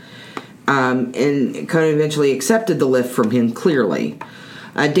 home, and Conan eventually accepted the lift from him clearly.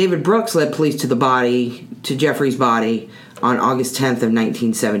 David Brooks led police to Jeffrey's body on August 10th of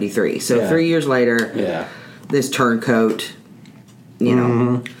 1973. So 3 years later, this turncoat,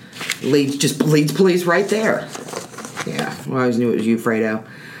 leads police right there. Yeah, well, I always knew it was you, Fredo.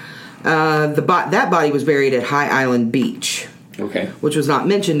 That body was buried at High Island Beach. Okay. Which was not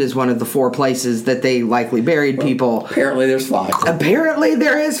mentioned as one of the 4 places that they likely buried people. Apparently there's 5. Apparently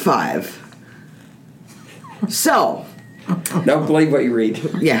there is 5. So. Don't believe what you read.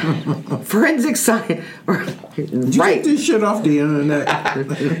 Yeah. Forensic science. Did you get this shit off the internet?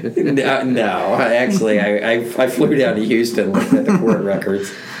 No. Actually, I flew down to Houston and looked at the court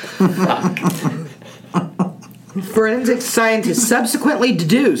records. Forensic scientists subsequently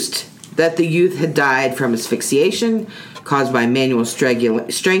deduced that the youth had died from asphyxiation caused by manual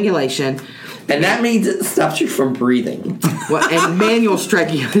strangulation. And that means it stops you from breathing. Well, and manual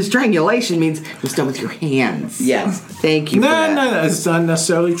strangulation means it's done with your hands. Yes. Thank you for that. No, it's not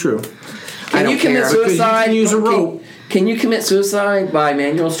necessarily true. Can you commit suicide? You can use a rope. Can you commit suicide by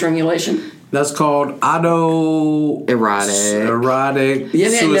manual strangulation? That's called erotic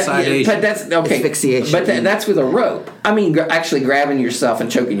suicidation. But that's okay. Asphyxiation. But that's with a rope. I mean, actually grabbing yourself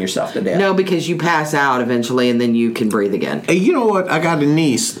and choking yourself to death. No, because you pass out eventually, and then you can breathe again. Hey, you know what? I got a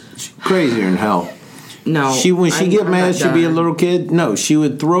niece. She's crazier than hell. No, when she get mad, she'd be a little kid. No, she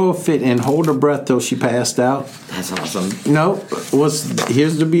would throw a fit and hold her breath till she passed out. That's awesome. No,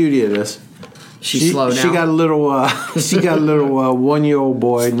 here's the beauty of this. She's slow now. She got a little 1-year-old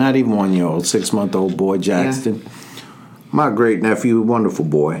boy, not even 1-year-old, 6-month-old boy, Jackson. Yeah. My great nephew, wonderful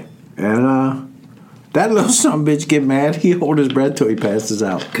boy. And that little son of a bitch get mad, he hold his breath till he passes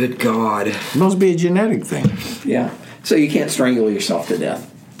out. Good God. It must be a genetic thing. Yeah. So you can't strangle yourself to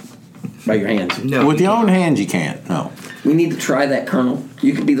death by your hands. No. With your own hands you can't, no. We need to try that, Colonel.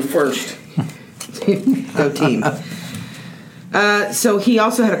 You could be the first. Go team. So he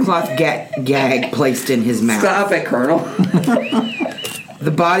also had a cloth gag placed in his mouth. Stop it, Colonel.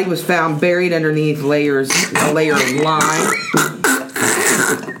 The body was found buried underneath a layer of lime.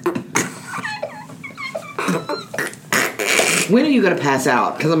 When are you going to pass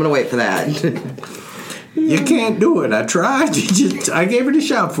out? Because I'm going to wait for that. You can't do it. I tried. I gave it a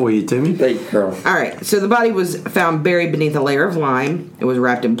shot for you, Timmy. Thank you, Colonel. All right. So the body was found buried beneath a layer of lime. It was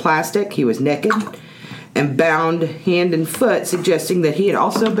wrapped in plastic. He was naked. and bound hand and foot, suggesting that he had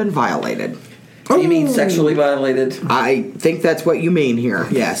also been violated. You mean sexually violated? I think that's what you mean here,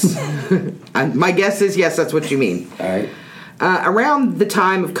 yes. My guess is yes, that's what you mean. All right. Around the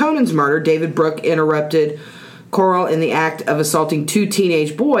time of Conan's murder, David Brooke interrupted Corll in the act of assaulting 2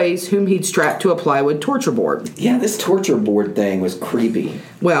 teenage boys whom he'd strapped to a plywood torture board. Yeah, this torture board thing was creepy.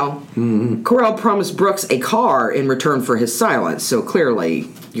 Well, Corll promised Brooks a car in return for his silence, so clearly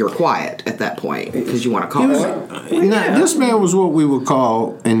you're quiet at that point because you want a car. Now, this man was what we would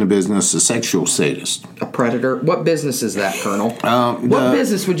call in the business a sexual sadist. A predator? What business is that, Colonel? What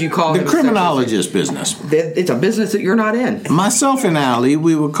business would you call him? The criminologist business. It's a business that you're not in. Myself and Ali,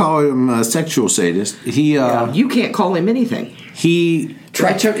 we would call him a sexual sadist. You can't call him anything.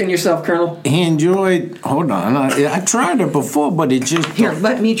 Try choking yourself, Colonel. He enjoyed. Hold on, I tried it before, but it just. Here,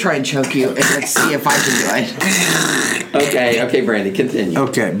 let me try and choke you, and let's see if I can do it. Okay, Brandy, continue.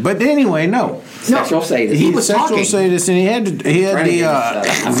 Okay, but anyway, no. Sexual sadist. He was sexual talking. sadist, and he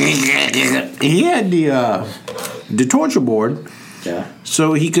had the torture board,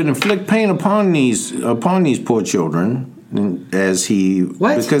 so he could inflict pain upon these poor children. Because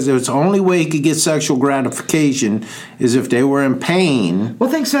it's the only way he could get sexual gratification is if they were in pain. Well,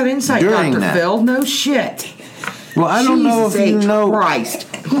 thanks for that insight, Dr. Phil. No shit. Well, I don't know if you know. Christ.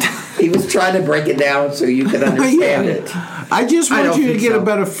 He was trying to break it down so you could understand it. I just want you to get a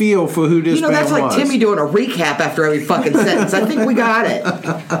better feel for who this man was. That's like Timmy doing a recap after every fucking sentence. I think we got it.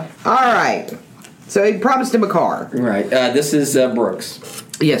 All right. So he promised him a car. Right. This is Brooks.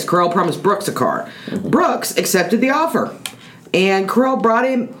 Yes, Corll promised Brooks a car. Brooks accepted the offer, and Corll bought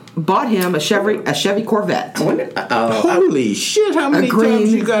him a Chevy Corvette. Holy shit! How many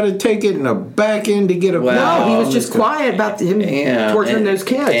times you got to take it in the back end to get a? No, he was just quiet about him torturing those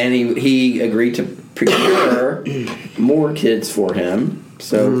kids, and he agreed to procure more kids for him.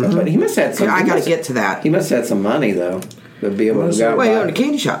 So, but he must have had some. I got to get to that. He must have had some money though to be able to go. Well, he owned a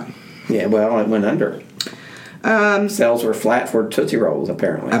candy shop. Yeah, well, it went under. Sales were flat for Tootsie Rolls,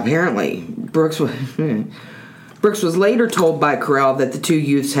 apparently. Brooks was later told by Corll that the 2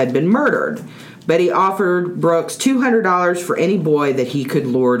 youths had been murdered, but he offered Brooks $200 for any boy that he could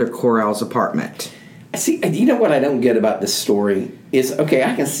lure to Corll's apartment. See, you know what I don't get about this story is, okay,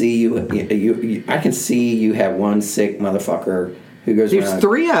 I can see you have one sick motherfucker who goes There's around.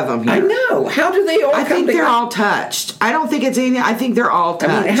 3 of them here. I know. How do they all I think they're all touched. I don't think it's anything. I think they're all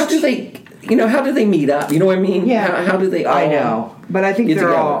touched. I mean, how do they meet up? You know what I mean? Yeah. How do they all I know. But I think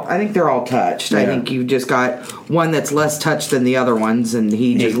they're all touched. Yeah. I think you've just got one that's less touched than the other ones, and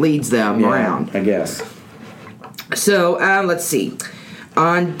he just leads them around. I guess. So, let's see.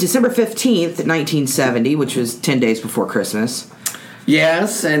 On December 15th, 1970, which was 10 days before Christmas.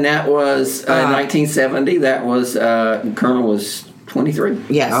 Yes, and that was 1970. That was, Colonel was 23.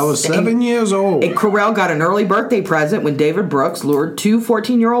 Yes. I was 7 years old. And Corll got an early birthday present when David Brooks lured 2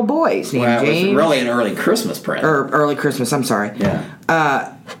 14-year-old boys named James. It was really an early Christmas present. Or early Christmas, I'm sorry.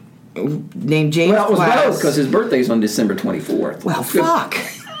 Yeah. Named James. Well, it was both because his birthday's on December 24th. Well, fuck.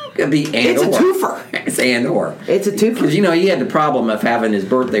 Could be It's a twofer. It's and/or. It's a twofer. Because, he had the problem of having his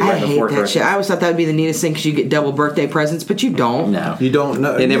birthday right before Christmas. Shit. I always thought that would be the neatest thing because you get double birthday presents, but you don't. No. You don't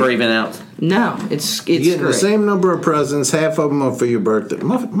know. They never even announced. No. It's you get great. the same number of presents, half of them are for your birthday.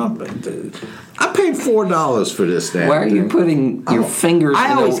 I paid $4 for this damn Why are you putting your fingers in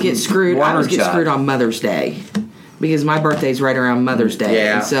I always get screwed on Mother's Day. Because my birthday's right around Mother's Day.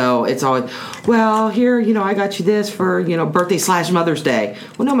 Yeah. And so it's always, well, here, I got you this for, birthday / Mother's Day.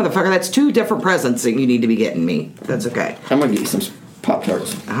 Well, no, motherfucker, that's 2 different presents that you need to be getting me. That's okay. I'm going to get you some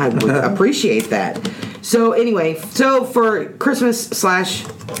Pop-Tarts. I would appreciate that. So anyway, for Christmas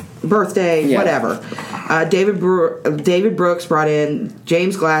 / birthday, whatever, David Brooks brought in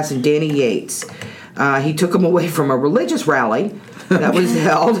James Glass and Danny Yates. He took them away from a religious rally that was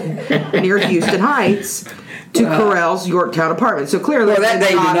held near Houston Heights to Correll's Yorktown apartment. So clearly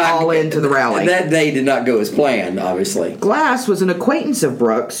they not all into the rally. That day did not go as planned, obviously. Glass was an acquaintance of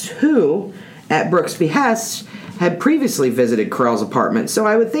Brooks who, at Brooks' behest, had previously visited Correll's apartment, so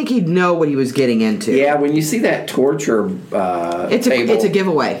I would think he'd know what he was getting into. Yeah, when you see that torture it's a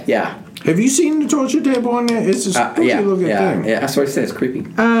giveaway. Yeah. Have you seen the torture table on there? It's a spooky looking thing. Yeah, that's what I said. It's creepy.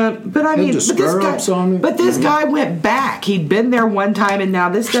 But I mean, this guy went back. He'd been there one time, and now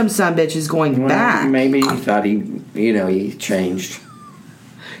this dumb sumbitch is going back. Maybe he thought he changed.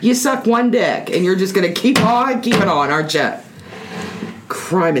 You suck one dick, and you're just going to keep on keeping on, aren't you?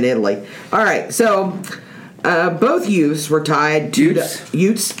 Crime in Italy. All right, so both youths were tied to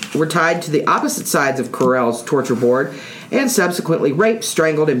the opposite sides of Correll's torture board, and subsequently raped,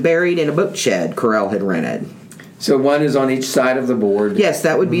 strangled, and buried in a boat shed Correll had rented. So one is on each side of the board. Yes,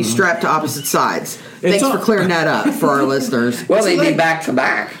 that would be strapped to opposite sides. Thanks for clearing that up for our listeners. Well, they'd be back to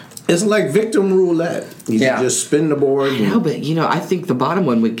back. It's like victim roulette. You just spin the board. No, but I think the bottom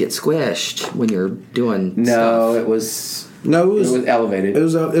one would get squished when you're doing stuff. It was elevated.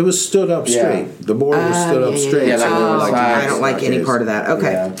 It was stood up straight. The board was stood up straight. Yeah, I don't like any part of that.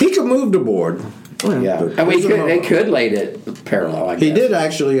 Okay. Yeah. He could move the board. Yeah, and they could laid it parallel, I guess. He did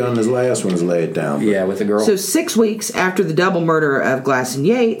actually on his last ones lay it down. Yeah, with the girl. So 6 weeks after the double murder of Glass and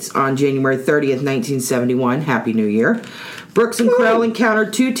Yates on January 30th, 1971, Happy New Year, Brooks and Krell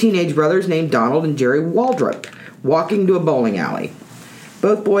encountered 2 teenage brothers named Donald and Jerry Waldrop walking to a bowling alley.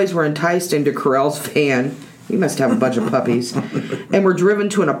 Both boys were enticed into Krell's van. He must have a bunch of puppies. And were driven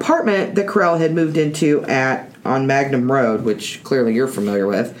to an apartment that Krell had moved into on Magnum Road, which clearly you're familiar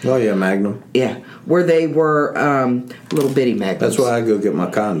with. Oh, yeah, Magnum. Yeah, where they were little bitty Magnums. That's why I go get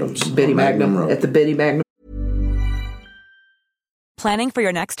my condoms. Bitty Magnum Road. At the Bitty Magnum. Planning for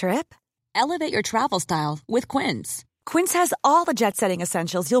your next trip? Elevate your travel style with Quince. Quince has all the jet-setting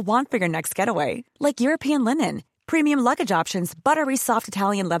essentials you'll want for your next getaway, like European linen, premium luggage options, buttery soft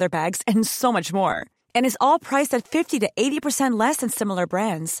Italian leather bags, and so much more. And is all priced at 50 to 80% less than similar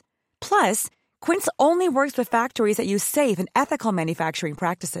brands. Plus, Quince only works with factories that use safe and ethical manufacturing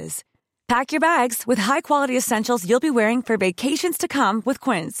practices. Pack your bags with high-quality essentials you'll be wearing for vacations to come with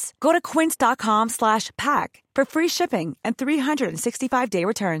Quince. Go to quince.com/pack for free shipping and 365-day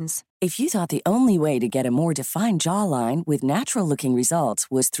returns. If you thought the only way to get a more defined jawline with natural-looking results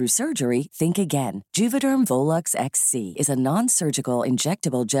was through surgery, think again. Juvederm Volux XC is a non-surgical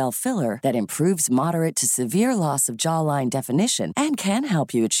injectable gel filler that improves moderate to severe loss of jawline definition and can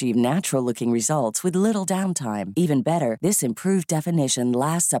help you achieve natural-looking results with little downtime. Even better, this improved definition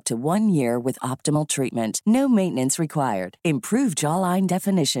lasts up to 1 year with optimal treatment. No maintenance required. Improve jawline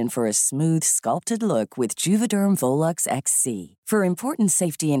definition for a smooth, sculpted look with Juvederm Volux XC. For important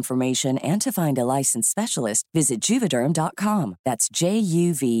safety information and to find a licensed specialist, visit Juvederm.com. That's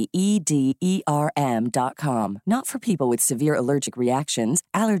JUVEDERM.com. Not for people with severe allergic reactions,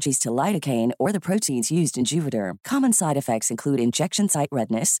 allergies to lidocaine, or the proteins used in Juvederm. Common side effects include injection site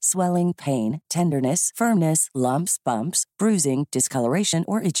redness, swelling, pain, tenderness, firmness, lumps, bumps, bruising, discoloration,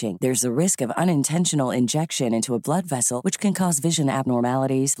 or itching. There's a risk of unintentional injection into a blood vessel, which can cause vision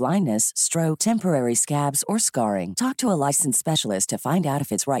abnormalities, blindness, stroke, temporary scabs, or scarring. Talk to a licensed specialist to find out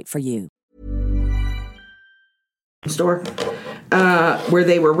if it's right for you. Store, where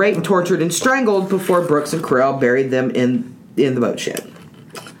they were raped, tortured, and strangled before Brooks and Krell buried them in the boat shed.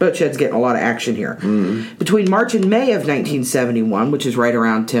 Boat shed's getting a lot of action here. Mm-hmm. Between March and May of 1971, which is right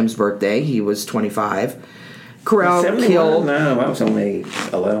around Tim's birthday, he was 25. Krell killed. No, I was only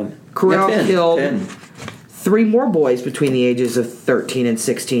 11. Krell killed 3 more boys between the ages of 13 and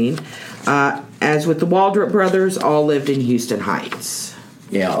 16. As with the Waldrop brothers, all lived in Houston Heights.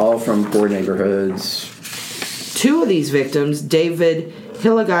 Yeah, all from poor neighborhoods. 2 of these victims, David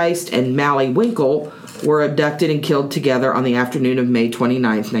Hillegeist and Mally Winkle, were abducted and killed together on the afternoon of May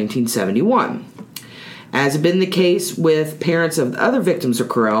 29, 1971. As had been the case with parents of the other victims of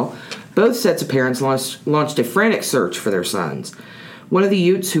Krell, both sets of parents launched a frantic search for their sons. One of the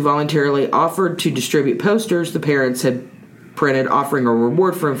Utes who voluntarily offered to distribute posters the parents had printed offering a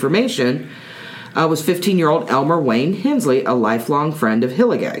reward for information was 15-year-old Elmer Wayne Hensley, a lifelong friend of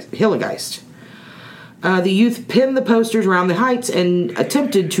Hillegeist. The youth pinned the posters around the Heights and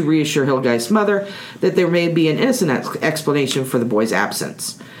attempted to reassure Hillegeist's mother that there may be an innocent explanation for the boy's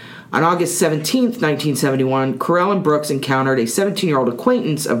absence. On August 17, 1971, Krell and Brooks encountered a 17-year-old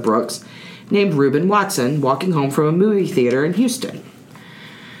acquaintance of Brooks named Reuben Watson walking home from a movie theater in Houston.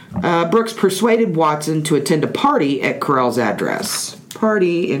 Brooks persuaded Watson to attend a party at Krell's address.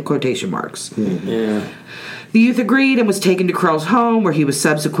 Party in quotation marks. Yeah. The youth agreed and was taken to Krell's home, where he was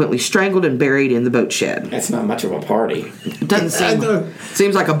subsequently strangled and buried in the boat shed. That's not much of a party. It doesn't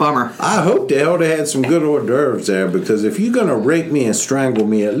seems like a bummer. I hope they had some good hors d'oeuvres there, because if you're going to rape me and strangle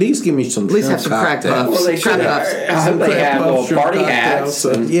me, at least give me some At least have some crack puffs. Well, they should have. I hope they have little party hats.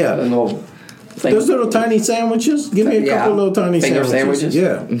 And little those little tiny sandwiches? Give me a couple little tiny sandwiches.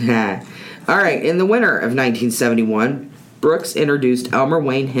 Yeah. All right. In the winter of 1971, Brooks introduced Elmer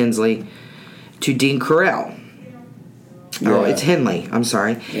Wayne Hensley to Dean Krell. Oh, it's Henley. I'm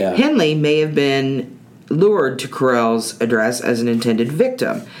sorry. Yeah. Henley may have been lured to Krell's address as an intended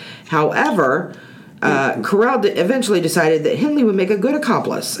victim. However, Krell eventually decided that Henley would make a good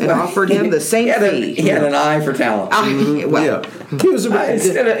accomplice and offered him the same fee. He had an eye for talent. He was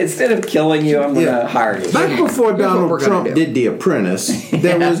instead of killing you, I'm going to hire you. Back before Donald Trump did The Apprentice,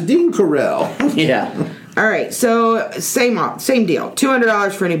 there was Dean Krell. Yeah. All right, so same deal.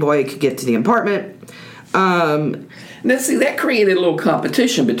 $200 for any boy who could get to the apartment. Now, see, that created a little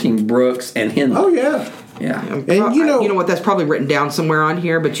competition between Brooks and Henley. Oh, yeah. Yeah. And you know what? That's probably written down somewhere on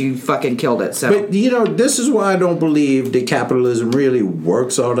here, but you fucking killed it. So, but this is why I don't believe that capitalism really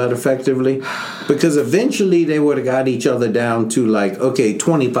works all that effectively, because eventually they would have got each other down to like, okay,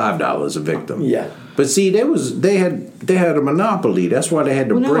 $25 a victim. Yeah. But see, they had a monopoly. That's why they had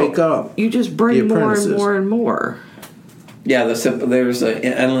to break up. You just bring more and more and more. Yeah, there's an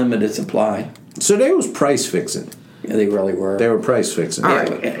unlimited supply. So they was price fixing. Yeah, they really were. They were price fixing. All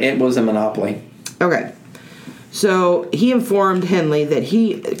right. It was a monopoly. Okay. So he informed Henley that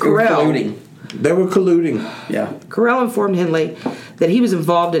They were colluding. Yeah. Carell informed Henley that he was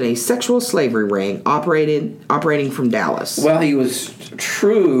involved in a sexual slavery ring operating from Dallas. Well, he was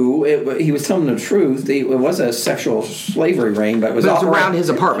true. He was telling the truth. It was a sexual slavery ring, but it was around his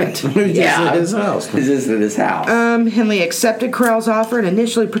apartment. At his house. It is at his house. Henley accepted Carell's offer and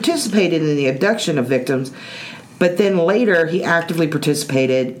initially participated in the abduction of victims, but then later he actively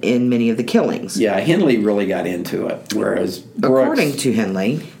participated in many of the killings. Yeah, Henley really got into it, whereas Brooks, according to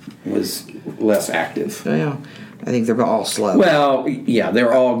Henley, was less active. Yeah, I think they're all slow. Well, yeah,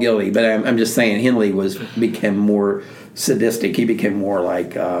 they're all guilty, but I'm just saying Henley became more sadistic. He became more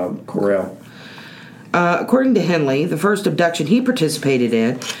like Carell. According to Henley, the first abduction he participated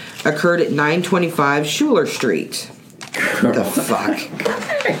in occurred at 925 Schuler Street. What the fuck?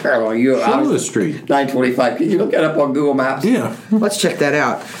 Schuler Street. 925. Can you look that up on Google Maps? Yeah. Let's check that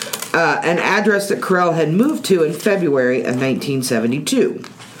out. An address that Carell had moved to in February of 1972.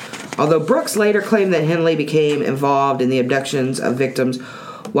 Although Brooks later claimed that Henley became involved in the abductions of victims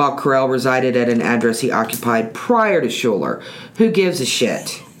while Carell resided at an address he occupied prior to Schuler. Who gives a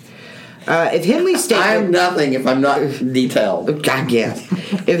shit? If Henley's statement... I am nothing if I'm not detailed. I guess.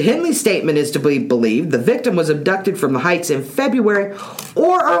 If Henley's statement is to be believed, the victim was abducted from the Heights in February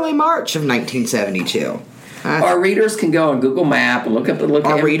or early March of 1972. Our readers can go on Google Maps and look up the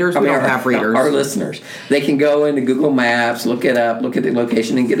location. Our readers? We don't have readers. Our listeners. They can go into Google Maps, look it up, look at the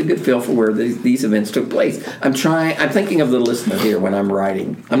location, and get a good feel for where these events took place. I'm thinking of the listener here when I'm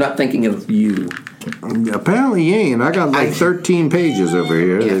writing. I'm not thinking of you. Apparently you ain't. I got like 13 pages over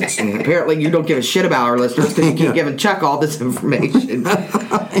here. Yeah, and apparently you don't give a shit about our listeners because you keep giving Chuck all this information.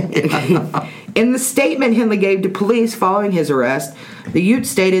 In the statement Henley gave to police following his arrest, the Ute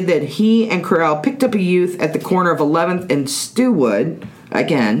stated that he and Carell picked up a youth at the corner of 11th and Stewwood.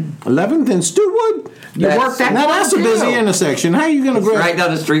 Again. 11th and Stewwood? You work that now that's a busy too. intersection. How are you going to grab? Right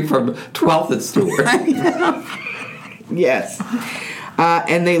down the street from 12th and Stewart. Yes.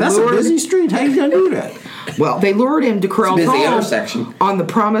 And that's a busy street. How you going to do that? Well, they lured him to Carell's home intersection on the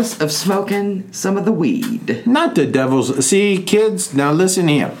promise of smoking some of the weed. Not the devil's. See, kids, now listen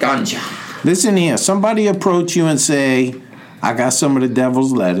here. Ganja. Listen here. Somebody approach you and say, I got some of the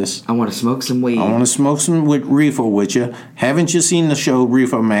devil's lettuce. I want to smoke some weed. I want to smoke some reefer with you. Haven't you seen the show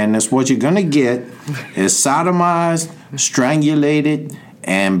Reefer Madness? What you're going to get is sodomized, strangulated,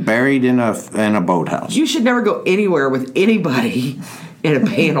 and buried in a boathouse. You should never go anywhere with anybody in a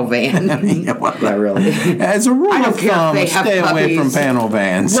panel van. Not really. As a rule of thumb, stay away from panel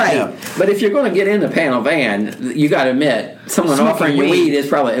vans. Right. Yeah. But if you're going to get in a panel van, you got to admit, someone offering you weed is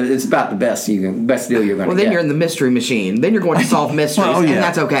probably it's about the best deal you're going to get. Well, then you're in the mystery machine. Then you're going to solve mysteries, and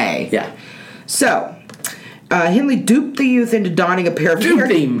that's okay. Yeah. So, Henley duped the youth into donning a pair of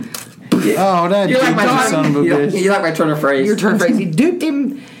Duped him. Oh, that son of a bitch. You like my turn of phrase? Your turn of phrase. He duped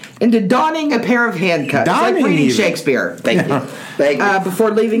him into donning a pair of handcuffs. Donning like reading even. Shakespeare. Thank you. Thank you.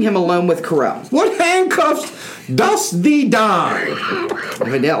 Before leaving him alone with Carell. What handcuffs dost thee don?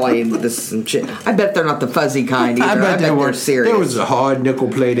 Evidently, this is some shit. I bet they're not the fuzzy kind either. I bet they're serious. There was a hard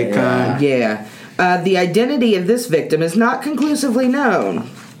nickel-plated kind. Yeah. The identity of this victim is not conclusively known.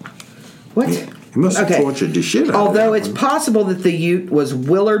 What? He must have tortured the shit out of Although that it's one. possible that the Ute was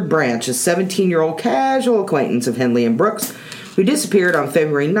Willard Branch, a 17-year-old casual acquaintance of Henley and Brooks, who disappeared on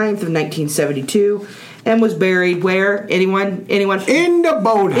February 9th of 1972 and was buried where? Anyone? In the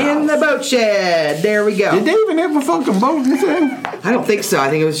boathouse. In the boat shed. There we go. Did they even have a fucking boat in there? I don't think so. I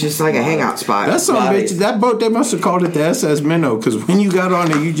think it was just like a hangout spot. That's some bitch. That boat, they must have called it the SS Minnow, because when you got on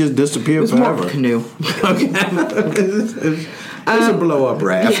it, you just disappeared it was forever. more of a canoe. It's a blow-up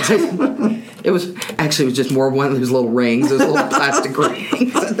raft. It was just more of one of those little rings, those little plastic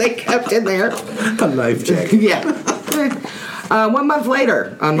rings that they kept in there. A life jacket. Yeah. 1 month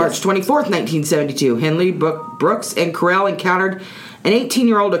later, on March 24th, 1972, Henley, Brooks, and Carell encountered an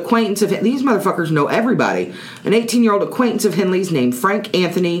 18-year-old acquaintance of these motherfuckers know everybody. An 18-year-old acquaintance of Henley's named Frank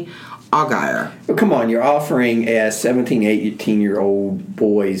Anthony Allgaier. Well, come on, you're offering a 17, 18-year-old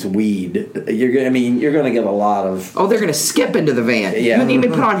boys weed. You're going to get a lot of... Oh, they're going to skip into the van. Yeah. You didn't even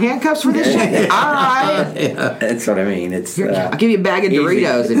put on handcuffs for this shit? All right. That's what I mean. It's I'll give you a bag of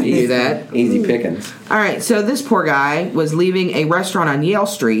Doritos if you do that. Easy pickings. All right, so this poor guy was leaving a restaurant on Yale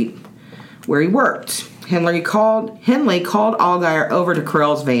Street where he worked. Henley called Allgaier over to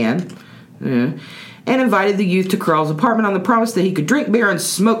Carell's van and invited the youth to Carell's apartment on the promise that he could drink beer and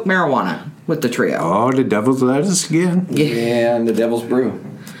smoke marijuana with the trio. Oh, the devil's lettuce again. Yeah, and the devil's brew.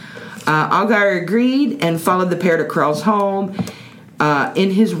 Allgaier agreed and followed the pair to Carell's home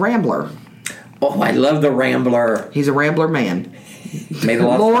in his Rambler. Oh, I love the Rambler. He's a Rambler man. Made a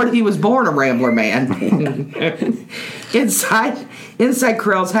lot Lord, he was born a Rambler man. Inside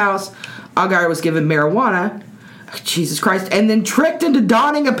Carell's house, Allgaier was given marijuana. Jesus Christ, and then tricked into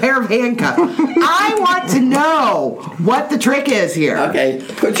donning a pair of handcuffs. I want to know what the trick is here. Okay,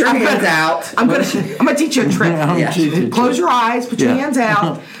 put your hands out. I'm gonna teach you a trick. Close your eyes, put your hands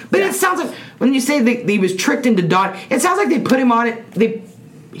out. But it sounds like when you say that he was tricked into donning, it sounds like they put him on it.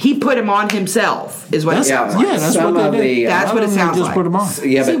 He put him on himself, is what it sounds like. Yeah, that's what they did. That's what it sounds just like. Put them on.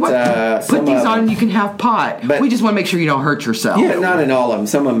 Yeah, See, but put these on, you can have pot. But we just want to make sure you don't hurt yourself. Yeah, not in all of them.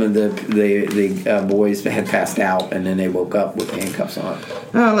 Some of them, the boys had passed out, and then they woke up with handcuffs on.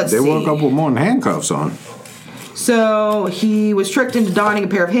 Let's see. They woke up with more than handcuffs on. So he was tricked into donning a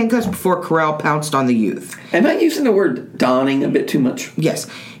pair of handcuffs before Carell pounced on the youth. Am I using the word donning a bit too much? Yes.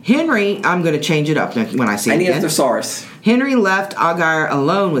 Henry, I'm going to change it up when I see it again. I need a thesaurus. Henry left Allgaier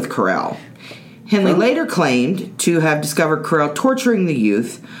alone with Carell. Henley later claimed to have discovered Carell torturing the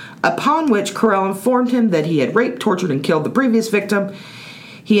youth, upon which Carell informed him that he had raped, tortured, and killed the previous victim.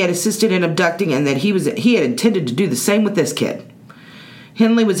 He had assisted in abducting, and that he had intended to do the same with this kid.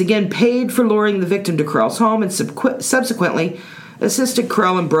 Henley was again paid for luring the victim to Carell's home and subsequently assisted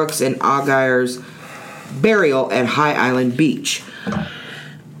Carell and Brooks in Allgaier's burial at High Island Beach.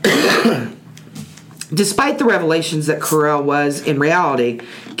 Despite the revelations that Carell was, in reality,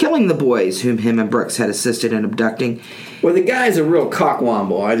 killing the boys whom him and Brooks had assisted in abducting. Well, the guy's a real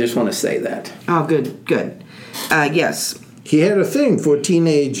cockwomble. I just want to say that. Oh, good. Yes. He had a thing for a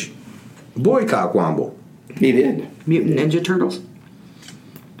teenage boy cockwomble. He did. Mutant Ninja Turtles?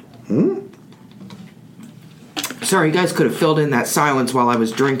 Sorry, you guys could have filled in that silence while I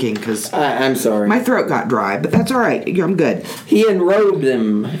was drinking, because I'm sorry. my throat got dry, but that's all right. I'm good. He enrobed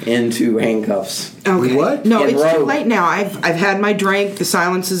them into handcuffs. Okay. What? No, it's too Enrobed. late now. I've had my drink. The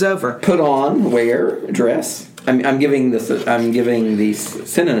silence is over. Put on, wear, dress. I'm giving these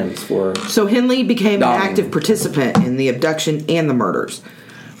synonyms for. So Henley became an Donning. active participant in the abduction and the murders.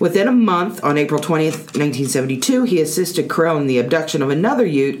 Within a month, on April 20th, 1972, he assisted Carell in the abduction of another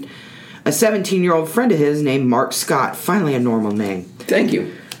youth, a 17-year-old friend of his named Mark Scott. Finally a normal name. Thank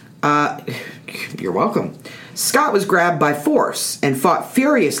you. You're welcome. Scott was grabbed by force and fought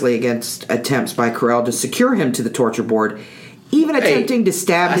furiously against attempts by Carell to secure him to the torture board, even attempting to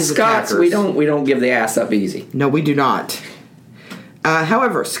stab his Scots, attackers. we don't give the ass up easy. No, we do not.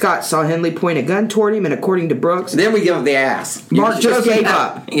 However, Scott saw Henley point a gun toward him, and according to Brooks, Then we give up the ass. Mark You just show us gave a gun.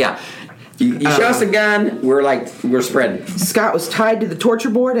 up. Yeah. You show us a gun, we're spreading. Scott was tied to the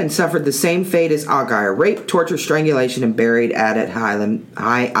torture board and suffered the same fate as Allgaier: rape, torture, strangulation, and buried at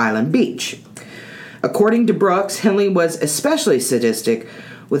High Island Beach. According to Brooks, Henley was especially sadistic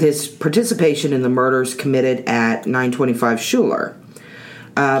with his participation in the murders committed at 925 Schuler.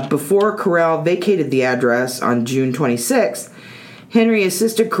 Before Carell vacated the address on June 26th, Henry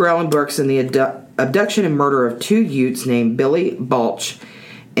assisted Carell and Brooks in the abduction and murder of two youths named Billy Balch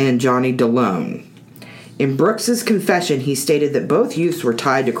and Johnny DeLone. In Brooks's confession, he stated that both youths were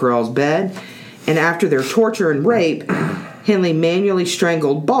tied to Carell's bed, and after their torture and rape, Henley manually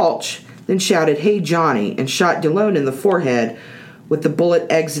strangled Balch, then shouted, "Hey, Johnny," and shot DeLone in the forehead with the bullet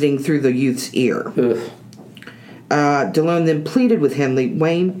exiting through the youth's ear. DeLone then pleaded with Henley,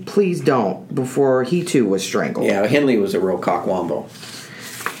 "Wayne, please don't," before he too was strangled. Yeah, Henley was a real cockwomble.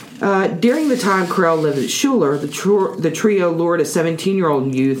 During the time Carell lived at Schuler, the trio lured a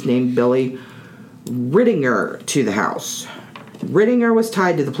 17-year-old youth named Billy Rittinger to the house. Rittinger was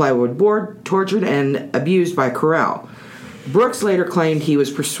tied to the plywood board, tortured, and abused by Carell. Brooks later claimed he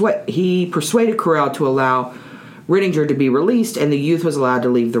persuaded Carell to allow Rittinger to be released, and the youth was allowed to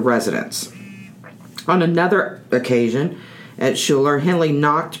leave the residence. On another occasion, at Schuler, Henley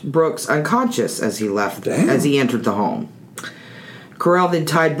knocked Brooks unconscious as he entered the home. Carell then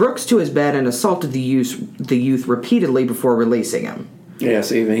tied Brooks to his bed and assaulted the youth repeatedly before releasing him.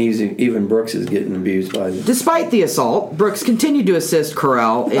 Yes, even Brooks is getting abused by them. Despite the assault, Brooks continued to assist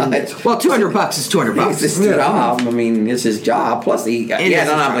Correll in, well, $200 is $200. It's his job. I mean, it's his job. Plus, he had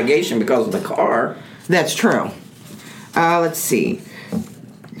an obligation because of the car. That's true. Let's see.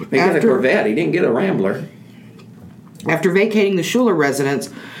 He got a Corvette. He didn't get a Rambler. After vacating the Schuler residence,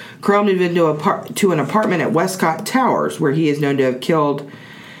 Correll moved into an apartment at Westcott Towers, where he is known to have killed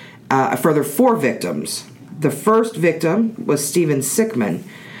a further 4 victims. The first victim was Stephen Sickman.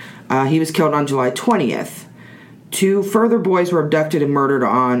 He was killed on July 20th. 2 further boys were abducted and murdered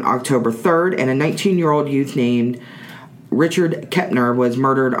on October 3rd, and a 19-year-old youth named Richard Kepner was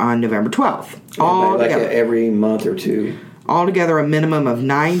murdered on November 12th. Every month or two. Altogether, a minimum of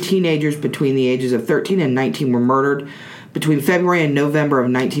 9 teenagers between the ages of 13 and 19 were murdered between February and November of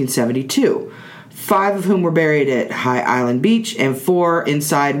 1972. 5 of whom were buried at High Island Beach, and 4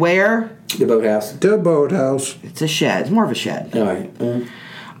 inside where? The boathouse. The boathouse. It's a shed. It's more of a shed. All right.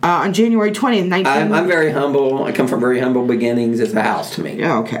 On January 20th, I'm very humble. I come from very humble beginnings. It's a house to me.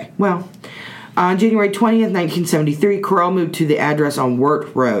 Yeah, okay. Well, on January 20th, 1973, Correll moved to the address on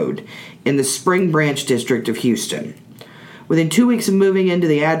Wirt Road in the Spring Branch district of Houston. Within 2 weeks of moving into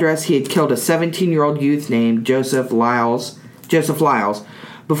the address, he had killed a 17-year-old youth named Joseph Lyles,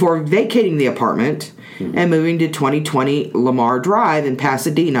 before vacating the apartment and moving to 2020 Lamar Drive in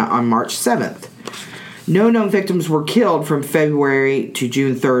Pasadena on March 7th. No known victims were killed from February to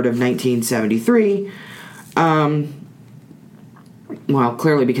June 3rd of 1973. Well,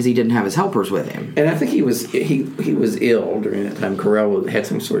 clearly because he didn't have his helpers with him. And I think he was ill during that time. Correll had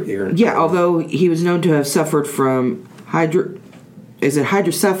some sort of ear. Yeah, although he was known to have suffered from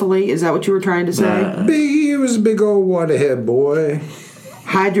hydrocephaly? Is that what you were trying to say? He was a big old waterhead boy.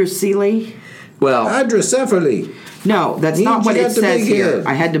 Hydrocephaly? Well, hydrocephaly. No, that's not what it says here. Head.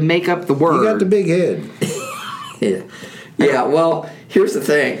 I had to make up the word. You got the big head. Yeah, well, here's the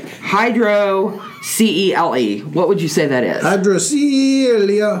thing. Hydrocele. What would you say that is?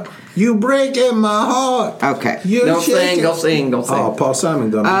 Hydrocelia. You breaking my heart. Okay. Don't sing. Oh, Paul Simon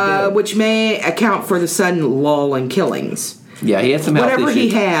done it. Which may account for the sudden lull in killings. Yeah, he had some health issues. Whatever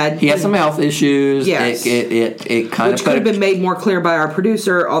he had. He had some health issues. Yes. It kind Which of could have been made more clear by our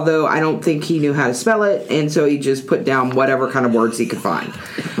producer, although I don't think he knew how to spell it, and so he just put down whatever kind of words he could find.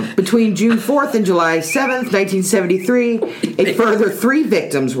 Between June 4th and July 7th, 1973, a further 3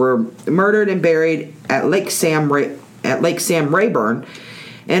 victims were murdered and buried at Lake Sam Rayburn.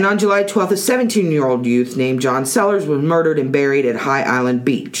 And on July 12th, a 17-year-old youth named John Sellers was murdered and buried at High Island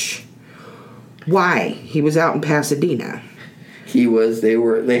Beach. Why? He was out in Pasadena.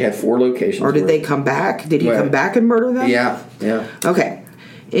 They had 4 locations. Or did they come back? Did he come back and murder them? Yeah. Okay.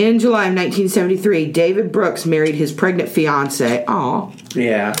 In July of 1973, David Brooks married his pregnant fiancée. Aw.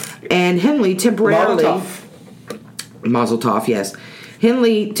 Yeah. And Henley temporarily... Mazel tov, yes.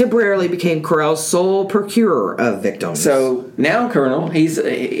 Henley temporarily became Correll's sole procurer of victims. So now, Colonel, he's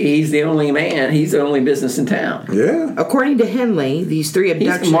the only man. He's the only business in town. Yeah. According to Henley, these 3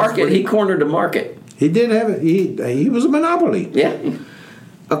 abductions... He cornered the market. He did have it. He was a monopoly. Yeah.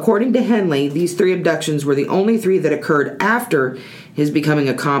 According to Henley, these 3 abductions were the only 3 that occurred after his becoming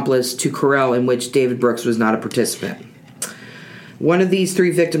accomplice to Correll, in which David Brooks was not a participant. One of these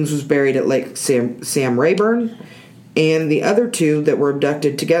 3 victims was buried at Lake Sam Rayburn, and the other 2 that were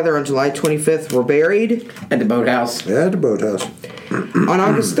abducted together on July 25th were buried at the boathouse. Yeah, at the boathouse. On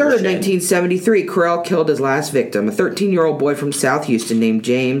August 3rd, 1973, Correll killed his last victim, a 13-year-old boy from South Houston named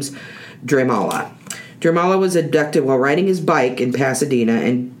James Dramala. Dramala was abducted while riding his bike in Pasadena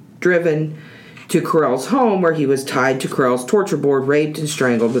and driven to Correll's home, where he was tied to Correll's torture board, raped, and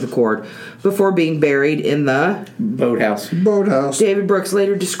strangled with a cord before being buried in the boathouse. David Brooks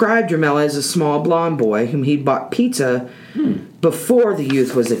later described Dramala as a small blonde boy whom he'd bought pizza before the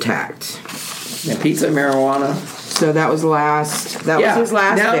youth was attacked. And pizza and marijuana. So that was his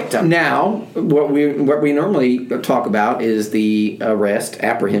last victim. Now, what we normally talk about is the arrest,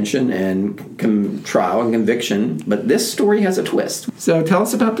 apprehension, and trial and conviction. But this story has a twist. So tell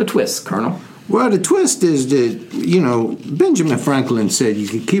us about the twist, Colonel. Well, the twist is that, Benjamin Franklin said you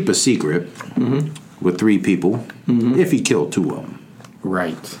could keep a secret with 3 people if he killed 2 of them.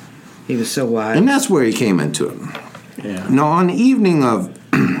 Right. He was so wise. And that's where he came into it. Yeah. Now, on the evening of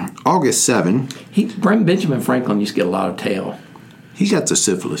August 7... Benjamin Franklin used to get a lot of tail. He got the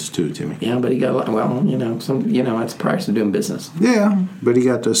syphilis, too, Timmy. Yeah, but he got a lot... Well, that's the price of doing business. Yeah, but he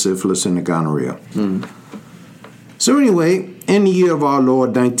got the syphilis and the gonorrhea. So anyway, in the year of our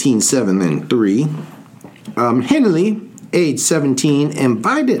Lord, 1973, Henley, age 17,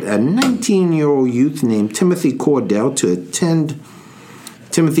 invited a 19-year-old youth named Timothy Cordell to attend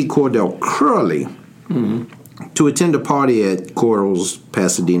Timothy Cordell Curley to attend a party at Coral's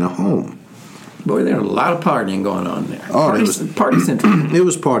Pasadena home. Boy, there's a lot of partying going on there. Oh, Party Central. It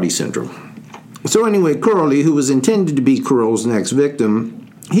was Party Central. So anyway, Curly, who was intended to be Coral's next victim,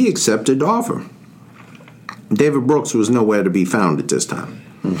 he accepted the offer. David Brooks was nowhere to be found at this time.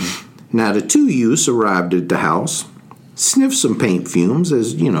 Mm-hmm. Now, the two youths arrived at the house, sniffed some paint fumes,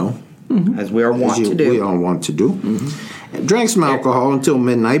 as you know. Mm-hmm. As we are wont to do. We all want to do. Mm-hmm. Drank some alcohol until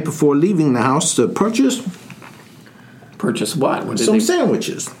midnight before leaving the house to purchase... Purchase what? Some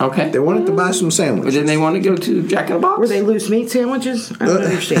sandwiches. Okay. They wanted to buy some sandwiches. But didn't they want to go to Jack in the Box? Were they loose meat sandwiches? I don't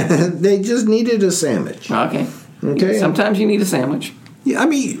understand. They just needed a sandwich. Okay. Okay. Sometimes you need a sandwich. Yeah, I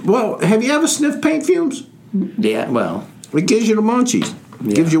mean, well, have you ever sniffed paint fumes? Yeah, well. It gives you the munchies.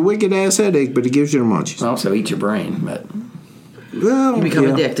 It gives you a wicked-ass headache, but it gives you the munchies. Also eat your brain, but... Well, you become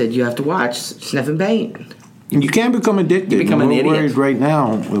addicted. You have to watch sniffing paint. You can become addicted. You become an idiot. We're worried right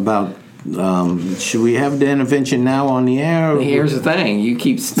now about... should we have the intervention now on the air? Here's the thing. You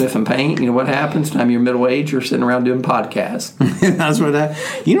keep sniffing paint, you know what happens? Time you're middle age, you're sitting around doing podcasts. That's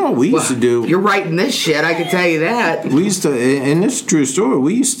what you know what we used to do? You're writing this shit, I can tell you that. We used to, and this is a true story,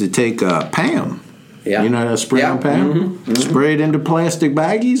 we used to take Pam. Yeah. You know that spray on Pam? Mm-hmm. Spray it into plastic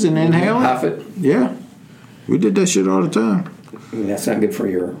baggies and inhale it? Puff it. Yeah. We did that shit all the time. That's not good for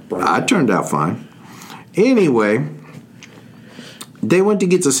your brain. I turned out fine. Anyway... They went to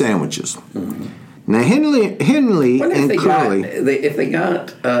get the sandwiches. Mm-hmm. Now Henley and Curly. If they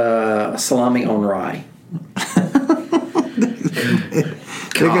got salami on rye,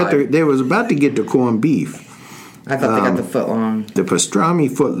 they was about to get the corned beef. I thought they got the footlong. The pastrami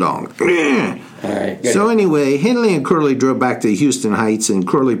footlong. All right. Good. So anyway, Henley and Curly drove back to Houston Heights, and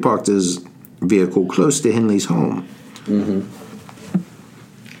Curly parked his vehicle close to Henley's home. Mm-hmm.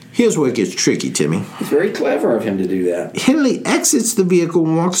 Here's where it gets tricky, Timmy. It's very clever of him to do that. Henley exits the vehicle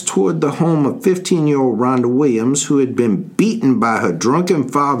and walks toward the home of 15-year-old Rhonda Williams, who had been beaten by her drunken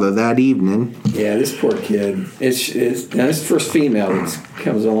father that evening. Yeah, this poor kid. It's the first female that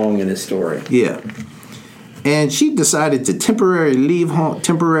comes along in this story. Yeah. And she decided to temporarily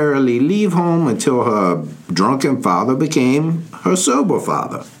leave home until her drunken father became her sober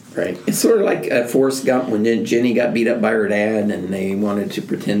father. Right. It's sort of like Forrest Gump when Jenny got beat up by her dad and they wanted to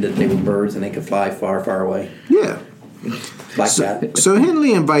pretend that they were birds and they could fly far, far away. Yeah. That. So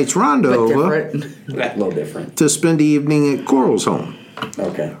Henley invites Rhonda over. A little different. To spend the evening at Coral's home.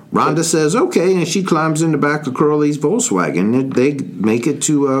 Okay. Rhonda says okay, and she climbs in the back of Curly's Volkswagen, and they make it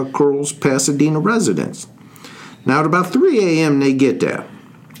to Coral's Pasadena residence. Now at about 3 a.m. they get there.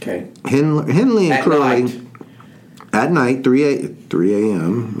 Okay. Henley and at Curly... Night. At night, 3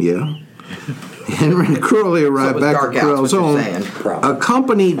 a.m., yeah. Henry and Curly arrived back at Curl's home,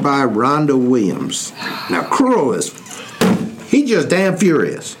 accompanied by Rhonda Williams. Now, Curl he just damn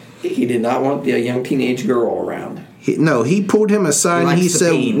furious. He did not want the young teenage girl around. He pulled him aside and he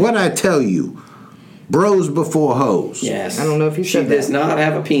said, "What I tell you, bros before hoes." Yes. I don't know if he said that. She does not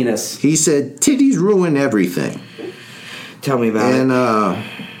have a penis. He said, "Titties ruin everything." Tell me about it. And,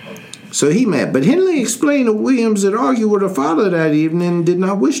 so he mad. But Henley explained to Williams that argued with her father that evening and did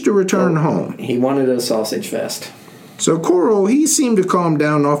not wish to return home. He wanted a sausage fest. So Coral, he seemed to calm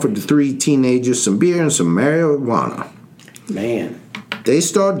down and offered the three teenagers some beer and some marijuana. Man. They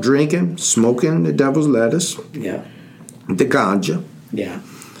start drinking, smoking the devil's lettuce. Yeah. The ganja. Yeah.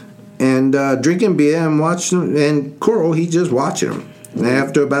 And drinking beer and watching. And Coral, he just watching them. And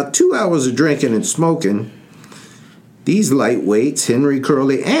after about 2 hours of drinking and smoking, these lightweights, Henry,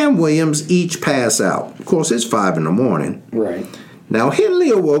 Curly, and Williams, each pass out. Of course, it's 5 in the morning. Right. Now,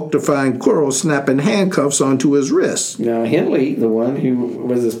 Henley awoke to find Coral snapping handcuffs onto his wrists. Now, Henley, the one who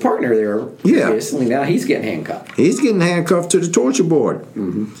was his partner there previously, now he's getting handcuffed. He's getting handcuffed to the torture board.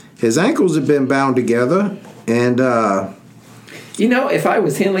 Mm-hmm. His ankles have been bound together, and... if I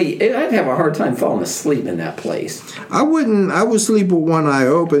was Henley, I'd have a hard time falling asleep in that place. I wouldn't. I would sleep with one eye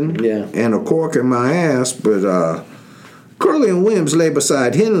open and a cork in my ass, but... Curly and Williams lay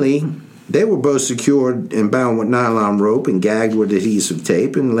beside Henley. They were both secured and bound with nylon rope and gagged with adhesive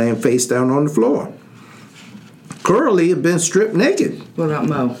tape and laying face down on the floor. Curly had been stripped naked. What about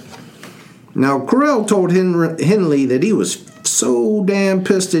Mo? Now, Corell told Henley that he was so damn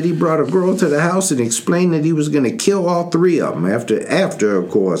pissed that he brought a girl to the house and explained that he was going to kill all three of them after, of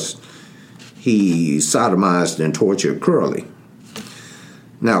course, he sodomized and tortured Curly.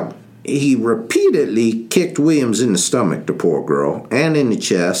 Now, he repeatedly kicked Williams in the stomach, the poor girl, and in the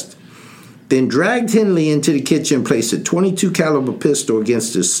chest, then dragged Henley into the kitchen and placed a .22 caliber pistol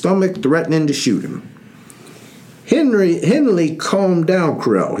against his stomach, threatening to shoot him. Henley calmed down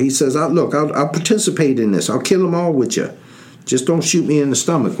Corell. He says, I'll participate in this. I'll kill them all with you. Just don't shoot me in the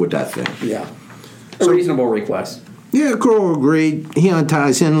stomach with that thing. Yeah. A reasonable request. Yeah, Crowell agreed. He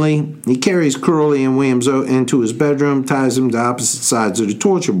unties Henley. He carries Curley and Williams into his bedroom, ties them to opposite sides of the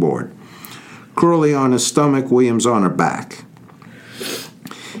torture board. Curley on his stomach, Williams on her back.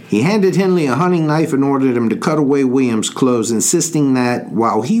 He handed Henley a hunting knife and ordered him to cut away Williams' clothes, insisting that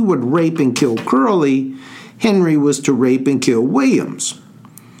while he would rape and kill Curley, Henry was to rape and kill Williams.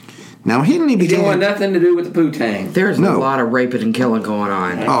 Now, Henley began... He didn't want nothing to do with the Poo-Tang. There's a lot of raping and killing going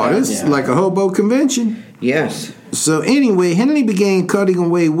on. Oh, this is like a hobo convention? Yes. So anyway, Henley began cutting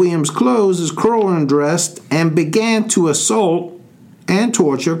away Williams' clothes as Curley undressed and began to assault and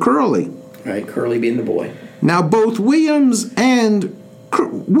torture Curley. Right, Curley being the boy. Now, both Williams and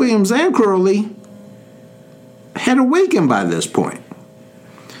Curley had awakened by this point.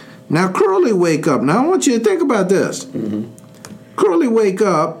 Now, Curley wake up. Now, I want you to think about this. Mm-hmm. Curley wake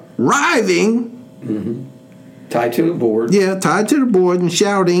up, writhing. Mm-hmm. Tied to the board. Yeah, tied to the board and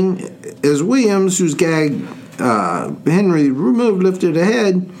shouting as Williams, who's gagged Henry, lifted a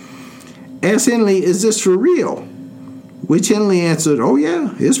head, asked Henley, "Is this for real?" Which Henley answered, "Oh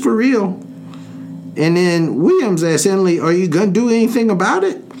yeah, it's for real." And then Williams asked Henley, "Are you going to do anything about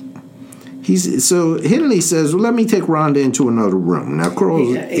it?" So Henley says, "Well, let me take Rhonda into another room." Now,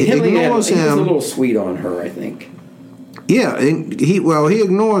 Crowell ignores him. He was a little sweet on her, I think. Yeah, and he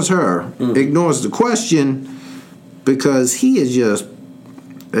ignores her, ignores the question, because he is just,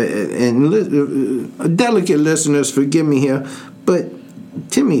 delicate listeners, forgive me here, but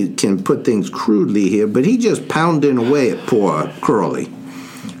Timmy can put things crudely here, but he just pounding away at poor Curley.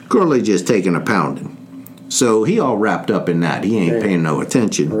 Curley just taking a pounding. So he all wrapped up in that. He ain't paying no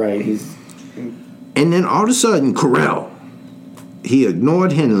attention. Right. And then all of a sudden, Corell, he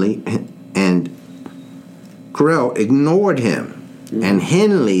ignored Henley, and Corell ignored him. And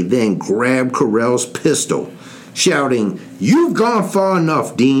Henley then grabbed Corell's pistol, shouting, "You've gone far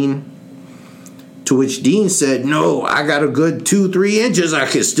enough, Dean." To which Dean said, "No, I got a good 2-3 inches I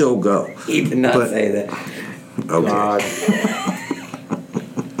can still go." He did not say that. Okay.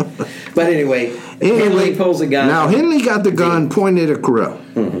 But anyway, Henley pulls a gun. Now, Henley got the gun pointed at Corell.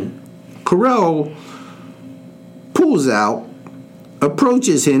 Mm-hmm. Corell pulls out,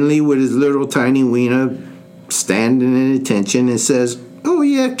 approaches Henley with his little tiny wiener standing in attention, and says, "Oh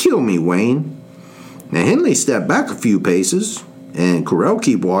yeah, kill me, Wayne." Now, Henley stepped back a few paces, and Corell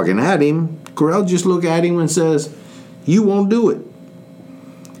keep walking at him. Corell just look at him and says, "You won't do it."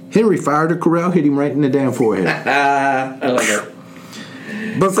 Henry fired at Corell, hit him right in the damn forehead. I love it.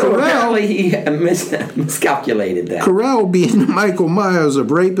 But so Corell, apparently he miscalculated that. Corell, being the Michael Myers of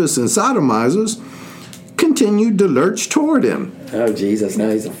rapists and sodomizers, continued to lurch toward him. Oh, Jesus, now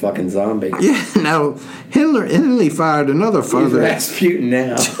he's a fucking zombie. Yeah, now, Henley fired another further. He's Rasputin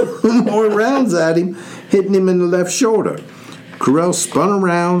now. More rounds at him, hitting him in the left shoulder. Corell spun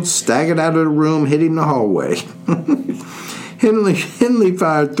around, staggered out of the room, hit him in the hallway. Henley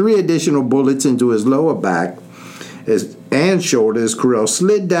fired 3 additional bullets into his lower back and shoulder as Corell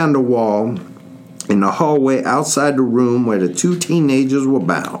slid down the wall in the hallway outside the room where the 2 teenagers were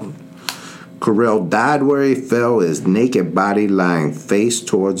bound. Corell died where he fell, his naked body lying face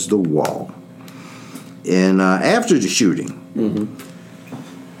towards the wall. And after the shooting,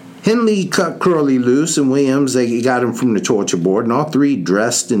 Henley cut Curley loose, and Williams, they got him from the torture board, and all 3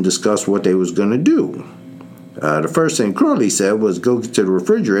 dressed and discussed what they was going to do. The first thing Curley said was, "Go to the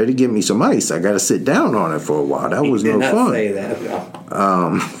refrigerator, get me some ice. I got to sit down on it for a while." That was no fun. He did not say that.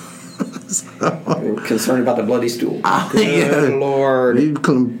 No. Concerned about the bloody stool. Good Lord. He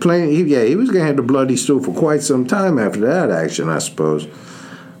complained. He was going to have the bloody stool for quite some time after that action, I suppose.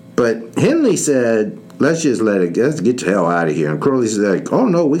 But Henley said, let's get the hell out of here. And Curley said, "Oh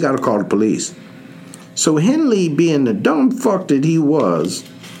no, we got to call the police." So Henley, being the dumb fuck that he was,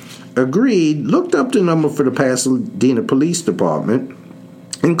 agreed, looked up the number for the Pasadena Police Department,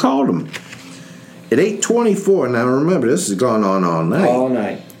 and called them. At 8:24, now remember, this has gone on all night. All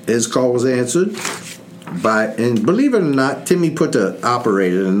night. His call was answered by, and believe it or not, Timmy put the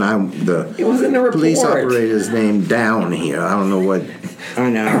operator, and it was in the report. Police operator's name down here. I don't know what. I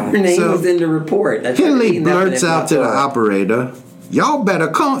know. Her name was in the report. Henley blurts out to the operator, Y'all better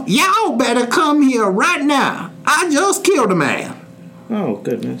come here right now. I just killed a man." Oh,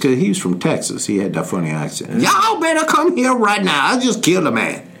 goodness. Because he was from Texas. He had that funny accent. "Y'all better come here right now. I just killed a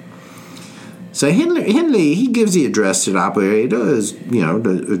man." So Henley, he gives the address to the operator, as the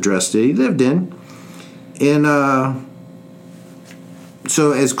address that he lived in. And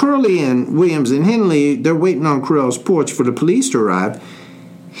so as Curley and Williams and Henley, they're waiting on Corell's porch for the police to arrive,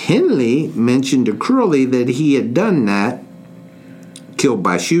 Henley mentioned to Curley that he had done that, killed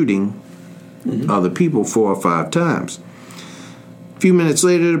by shooting other people 4 or 5 times. few minutes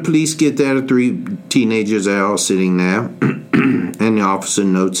later, the police get there. The three teenagers are all sitting there, and the officer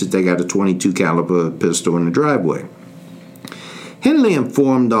notes that they got a .22 caliber pistol in the driveway. Henley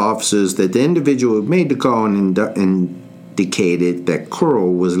informed the officers that the individual who made the call indicated that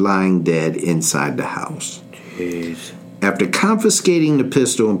Curl was lying dead inside the house. Jeez. After confiscating the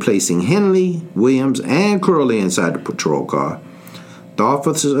pistol and placing Henley, Williams, and Curley inside the patrol car, the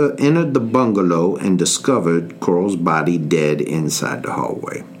officer entered the bungalow and discovered Curl's body dead inside the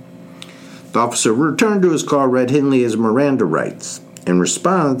hallway. The officer returned to his car, read Henley his Miranda rights. In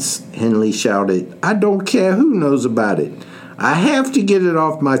response, Henley shouted, "I don't care who knows about it. I have to get it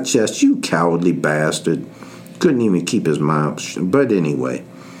off my chest, you cowardly bastard." Couldn't even keep his mouth shut. But anyway,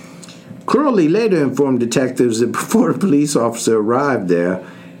 Curley later informed detectives that before the police officer arrived there,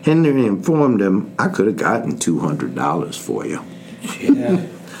 Henry informed him, "I could have gotten $200 for you." Yeah.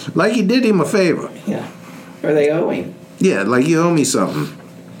 Like he did him a favor. Yeah. Or they owe him. Yeah, like you owe me something.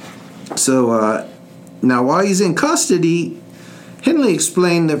 So, now while he's in custody, Henley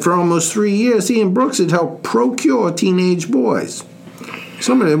explained that for almost 3 years, he and Brooks had helped procure teenage boys.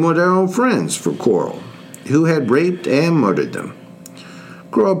 Some of them were their own friends for Coral, who had raped and murdered them.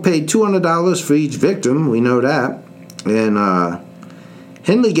 Coral paid $200 for each victim, we know that. And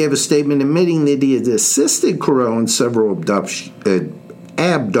Henley gave a statement admitting that he had assisted Coral in several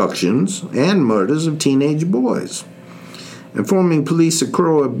abductions and murders of teenage boys. Informing police that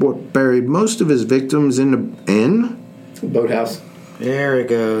Coral had buried most of his victims in Boathouse. There it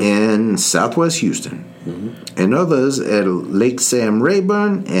goes. in Southwest Houston, and others at Lake Sam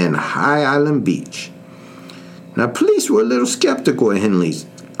Rayburn and High Island Beach. Now, police were a little skeptical of Henley's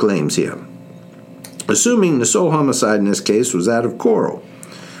claims here, assuming the sole homicide in this case was that of Coral,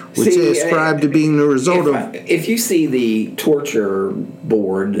 which they ascribed to being the result of... If you see the torture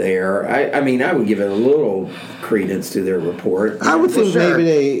board there, I mean, I would give it a little credence to their report. I would think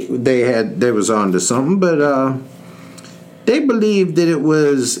maybe they was onto something, but they believed that it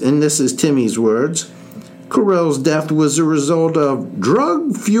was, and this is Timmy's words, Corell's death was a result of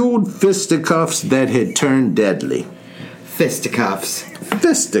drug-fueled fisticuffs that had turned deadly. Fisticuffs.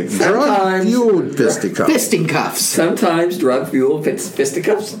 Drug-fueled fisticuffs. Fisting cuffs. Sometimes drug-fueled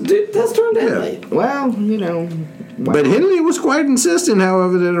fisticuffs does turn deadly. Yeah. Well, you know. Wow. But Henley was quite insistent,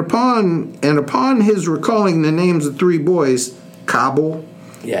 however, that upon his recalling the names of three boys, Cobble,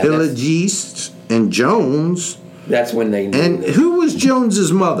 Hillegeest, and Jones... That's when they knew. And who was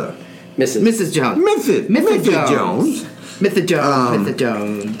Jones's mother? Mrs. Jones. Mrs. Jones. Mrs. Jones. Mrs.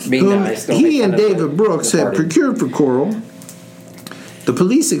 Jones. Be nice. Don't He make and fun of David Brooks had procured for Coral. The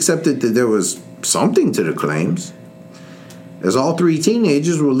police accepted that there was something to the claims, as all three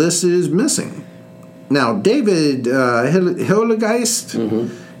teenagers were listed as missing. Now, David Hillegeest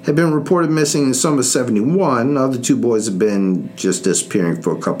had been reported missing in summer 71. The other two boys had been just disappeared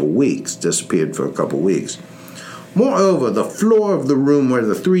for a couple weeks. Moreover, the floor of the room where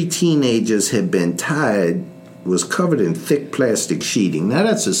the three teenagers had been tied was covered in thick plastic sheeting. Now,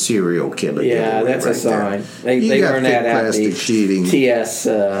 that's a serial killer. Yeah, that's a sign. They learned that at the sheeting. TS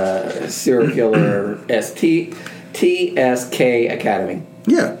Serial Killer TSK Academy.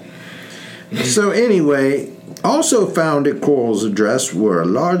 Yeah. So anyway, also found at Coral's address were a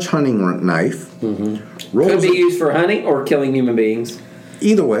large hunting knife. Could be used for hunting or killing human beings.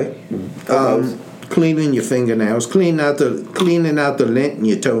 Either way. Cleaning your fingernails, cleaning out the lint in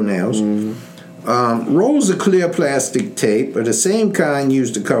your toenails. Rolls of clear plastic tape of the same kind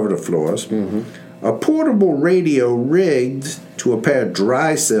used to cover the floors. A portable radio rigged to a pair of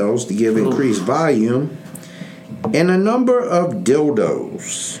dry cells to give increased volume, and a number of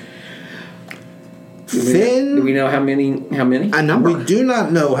dildos. Do we know how many? A number. We do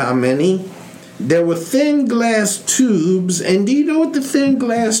not know how many. There were thin glass tubes, and do you know what the thin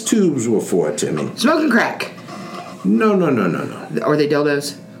glass tubes were for, Timmy? Smoking crack. No. Are they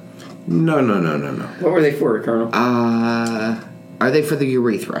dildos? No. What were they for, Colonel? Are they for the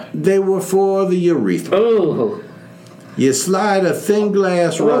urethra? They were for the urethra. Oh. You slide a thin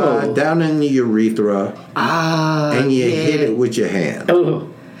glass rod down in the urethra, and you hit it with your hand.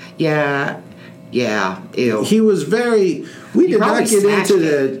 Oh. Yeah. Ew. He was very... We did not get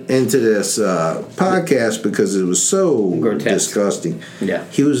into this podcast because it was so disgusting. Yeah.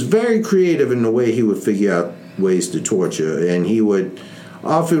 He was very creative in the way he would figure out ways to torture, and he would...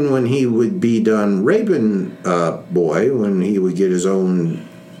 Often when he would be done raping a boy, when he would get his own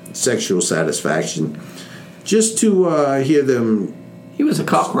sexual satisfaction, just to hear them... He was a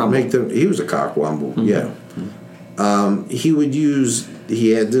cockwomble. He was a cockwomble, yeah. He would use...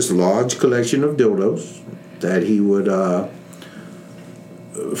 He had this large collection of dildos that he would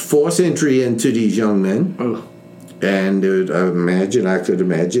force entry into these young men. And I could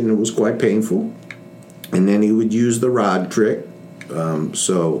imagine it was quite painful. And then he would use the rod trick.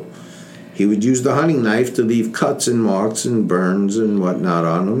 So he would use the hunting knife to leave cuts and marks and burns and whatnot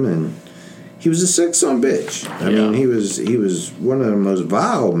on him. And he was a sick son of a bitch. I mean, he was one of the most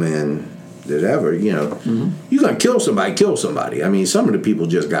vile men that ever, You're going to kill somebody. I mean, some of the people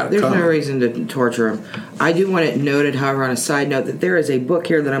just got to There's come. no reason to torture him. I do want it noted, however, on a side note, that there is a book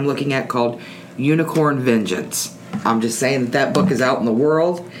here that I'm looking at called Unicorn Vengeance. I'm just saying that book is out in the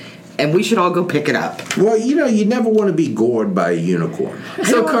world, and we should all go pick it up. Well, you never want to be gored by a unicorn.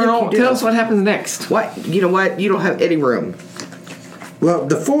 So, Colonel, tell us what happens next. What? You know what? You don't have any room. Well,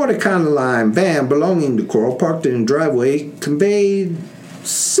 the Ford Econoline van belonging to Coral, parked in the driveway, conveyed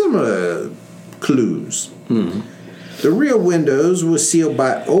similar clues. The rear windows were sealed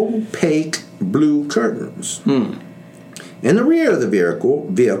by opaque blue curtains. In the rear of the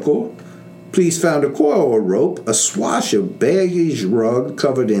vehicle, police found a coil of rope, a swash of beige rug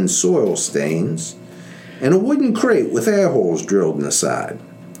covered in soil stains, and a wooden crate with air holes drilled in the side.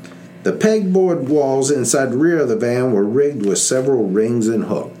 The pegboard walls inside the rear of the van were rigged with several rings and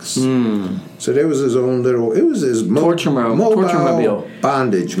hooks. So there was his own little... It was his mobile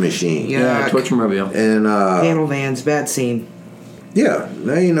bondage machine. Yeah, torture-mobile. And, Panel vans, bad scene. yeah,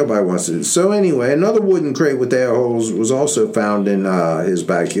 ain't nobody wants to... So anyway, another wooden crate with air holes was also found in his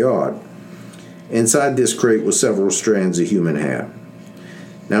backyard. Inside this crate was several strands of human hair.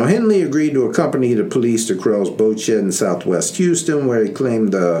 Now, Henley agreed to accompany the police to Correll's boat shed in southwest Houston, where he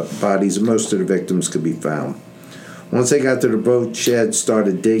claimed the bodies of most of the victims could be found. Once they got to the boat shed,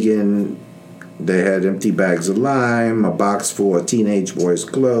 started digging, they had empty bags of lime, a box full of teenage boys'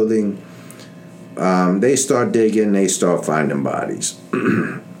 clothing. They start digging, they start finding bodies.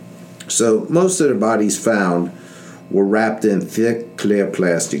 So most of the bodies found were wrapped in thick, clear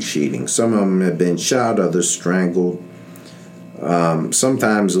plastic sheeting. Some of them had been shot, others strangled.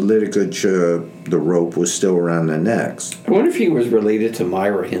 Sometimes the ligature, the rope, was still around their necks. I wonder if he was related to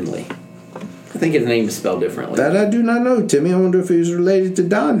Myra Henley. I think his name is spelled differently. That I do not know, Timmy. I wonder if he was related to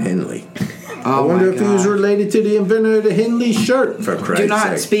Don Henley. I wonder if he was related to the inventor of the Henley shirt, for Christ's sake. Do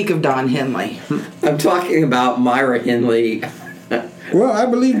not speak of Don Henley. I'm talking about Myra Henley. Well, I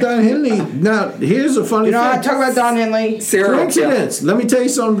believe Don Henley. Now, here's a funny thing. Talk about Don Henley. Coincidence. Let me tell you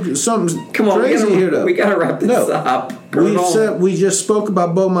something Come on, crazy here, though. We got to wrap this up. We just spoke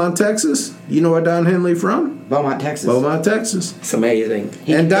about Beaumont, Texas. You know where Don Henley from? Beaumont, Texas. Beaumont, Texas. It's amazing.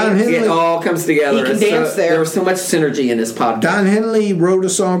 And Don Henley... It all comes together. He can dance there. There was so much synergy in this podcast. Don Henley wrote a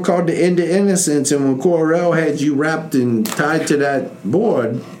song called The End of Innocence, and when Correll had you wrapped and tied to that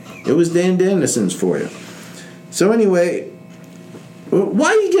board, it was The End of Innocence for you. So anyway... Why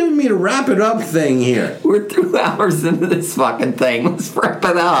are you giving me the wrap it up thing here? We're 2 hours into this fucking thing. Let's wrap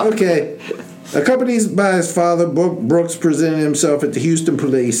it up. Okay. Accompanied by his father, Brooks presented himself at the Houston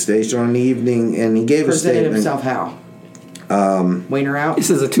police station on the evening, and he gave a statement. Presented himself how? Wiener out? This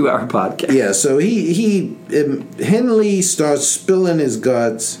is a 2-hour podcast. Yeah, so Henley starts spilling his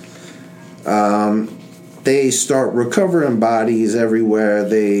guts. They start recovering bodies everywhere.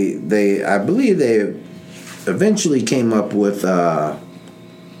 I believe they eventually came up with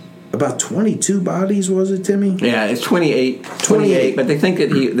about 22 bodies, was it, Timmy? Yeah, it's 28, but they think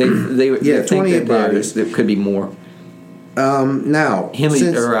that they 28 bodies. There could be more. Now, Henley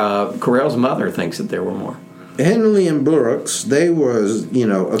Correll's mother thinks that there were more. Henley and Brooks, they was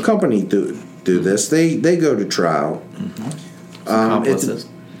accompanied through this. They go to trial. Accomplices.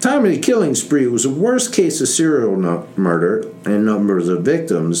 At the time of the killing spree, it was the worst case of serial murder and numbers of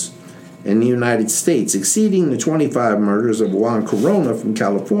victims in the United States, exceeding the 25 murders of Juan Corona from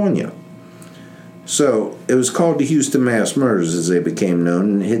California. So it was called the Houston Mass Murders, as they became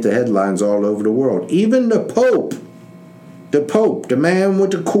known, and hit the headlines all over the world. Even the Pope, the man with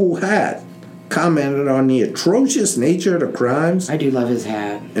the cool hat, commented on the atrocious nature of the crimes. I do love his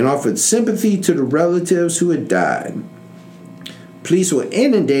hat. And offered sympathy to the relatives who had died. Police were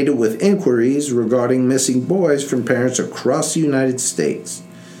inundated with inquiries regarding missing boys from parents across the United States.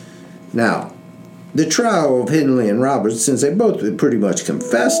 Now, the trial of Henley and Roberts, since they both pretty much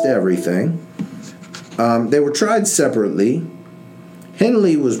confessed everything, they were tried separately.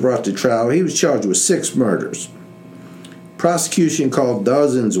 Henley was brought to trial. He was charged with 6 murders. Prosecution called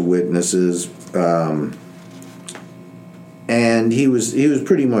dozens of witnesses, and he was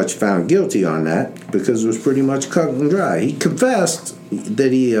pretty much found guilty on that because it was pretty much cut and dry. He confessed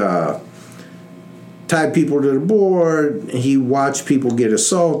that he tied people to the board, he watched people get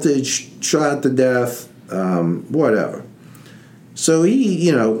assaulted, shot to death, whatever. So he,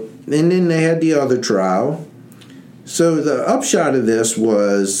 and then they had the other trial. So the upshot of this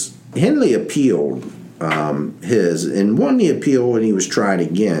was Henley appealed his, and won the appeal, and he was tried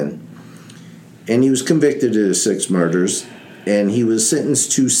again. And he was convicted of the 6 murders, and he was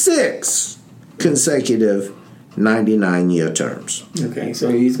sentenced to 6 consecutive 99-year terms. Okay, so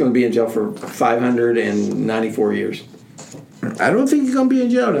he's going to be in jail for 594 years. I don't think he's going to be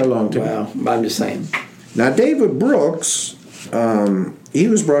in jail that long. Well, I'm just saying. Now, David Brooks, he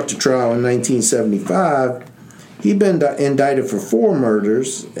was brought to trial in 1975. He'd been indicted for 4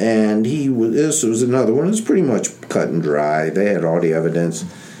 murders, and this was another one. It was pretty much cut and dry. They had all the evidence.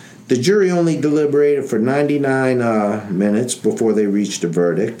 The jury only deliberated for 99 minutes before they reached a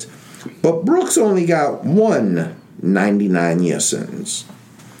verdict. But Brooks only got 1 99-year sentence.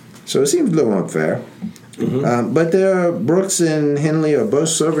 So it seems a little unfair. Mm-hmm. But Brooks and Henley are both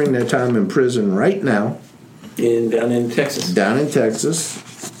serving their time in prison right now. Down in Texas. Down in Texas.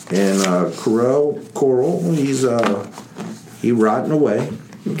 And Coral, he rotting away.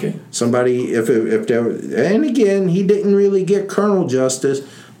 Okay. Somebody, if there, and again, he didn't really get colonel justice,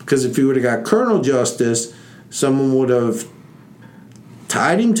 because if he would have got colonel justice, someone would have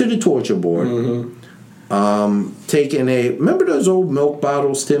tied him to the torture board. Mm-hmm. Taken remember those old milk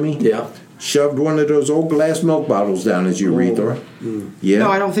bottles, Timmy? Yeah. Shoved one of those old glass milk bottles down his urethra. Mm. Yeah.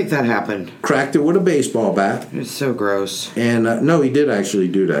 No, I don't think that happened. Cracked it with a baseball bat. It's so gross. And no, he did actually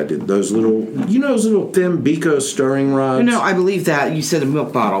do that. Those little, those little thin Biko stirring rods? No, I believe that. You said a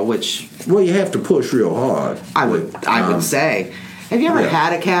milk bottle, which... Well, you have to push real hard. I would say. Have you ever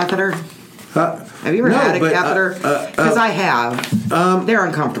had a catheter? Have you ever had a catheter? Because I have. They're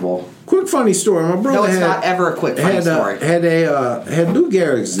uncomfortable. Quick funny story. My brother it's not ever a quick funny story. Had Lou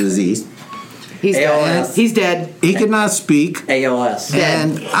Gehrig's disease. He's dead. He's dead. He could not speak. ALS.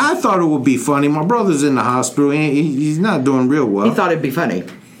 And I thought it would be funny. My brother's in the hospital. He's not doing real well. He thought it'd be funny.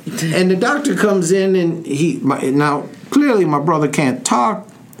 And the doctor comes in, and now clearly my brother can't talk,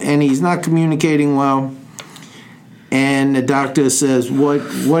 and he's not communicating well. And the doctor says,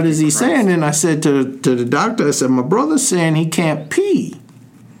 "What is he saying?" And I said to the doctor, I said, "My brother's saying he can't pee."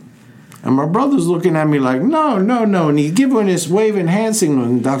 And my brother's looking at me like, no. And he's giving this waving hand signal.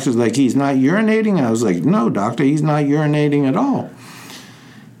 And the doctor's like, he's not urinating? I was like, no, doctor, he's not urinating at all.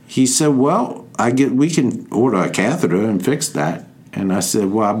 He said, well, we can order a catheter and fix that. And I said,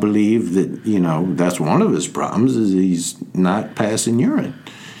 well, I believe that, that's one of his problems is he's not passing urine.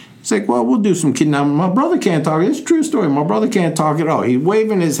 He's like, well, we'll do some kidney. Now, my brother can't talk. It's a true story. My brother can't talk at all. He's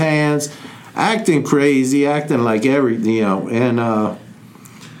waving his hands, acting crazy, acting like everything, and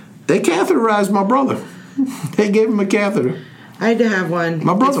they catheterized my brother. They gave him a catheter. I had to have one.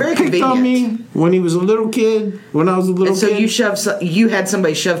 My brother picked on me when he was a little kid, when I was a little kid. So you had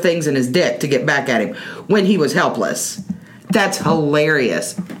somebody shove things in his dick to get back at him when he was helpless. That's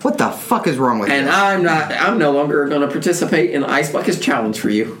hilarious. What the fuck is wrong with you? And I'm no longer going to participate in the Ice Buckets Challenge for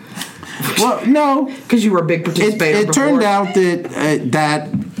you. Well, no. Because you were a big participator It turned out that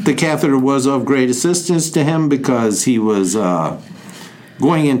the catheter was of great assistance to him because he was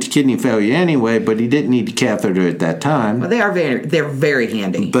going into kidney failure anyway, but he didn't need the catheter at that time. Well, they're very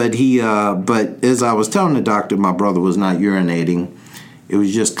handy. But but as I was telling the doctor, my brother was not urinating. It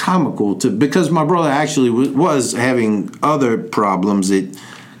was just comical because my brother actually was having other problems that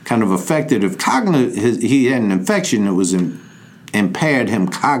kind of affected he had an infection that was impaired him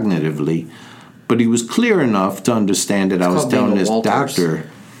cognitively, but he was clear enough to understand that I was telling this doctor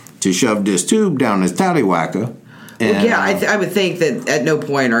to shove this tube down his tallywhacker. Well, yeah, I would think that at no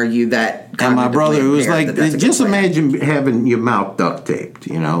point are you that. And my brother, it was like, just imagine having your mouth duct taped,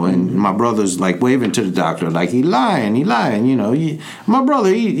 and my brother's like waving to the doctor like he lying. My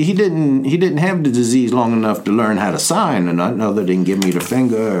brother, he didn't have the disease long enough to learn how to sign or nothing other than give me the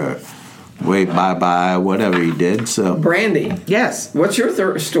finger or wave bye-bye, whatever he did. So, Brandy. Yes. What's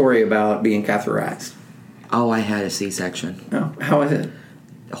your story about being catheterized? Oh, I had a C-section. Oh, how was it?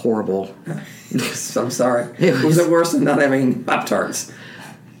 Horrible. I'm sorry. Was it worse than not having Pop-Tarts?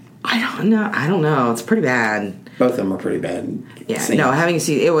 I don't know. It's pretty bad. Both of them are pretty bad. Yeah. No, having a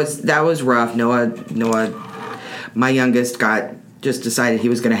C, that was rough. Noah, my youngest just decided he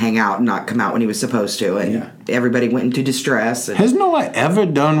was going to hang out and not come out when he was supposed to, and everybody went into distress. Has Noah ever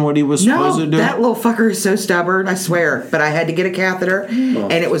done what he was supposed to do? No, that little fucker is so stubborn, I swear. But I had to get a catheter,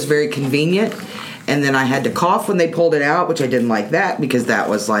 and it was very convenient. And then I had to cough when they pulled it out, which I didn't like that because that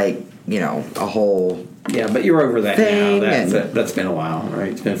was like, a whole Yeah, but you're over that thing. now. That's been a while,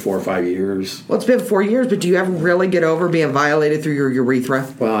 right? It's been 4 or 5 years. Well, it's been 4 years, but do you ever really get over being violated through your urethra?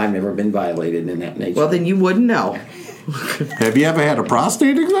 Well, I've never been violated in that nature. Well, then you wouldn't know. Have you ever had a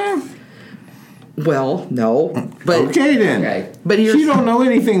prostate exam? Well, no. But Okay, then. Okay. But here's, She don't know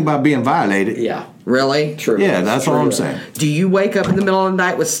anything about being violated. Yeah. really? True. Yeah, that's all I'm saying. Do you wake up in the middle of the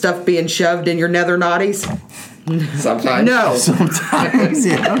night with stuff being shoved in your nether naughties? Sometimes. No. Sometimes,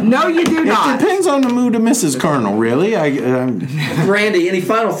 yeah. No, you do It not. depends on the mood of Mrs. Colonel, really. Randy, any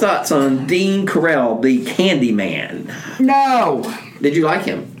final thoughts on Dean Carell, the Candy Man? No. Did you like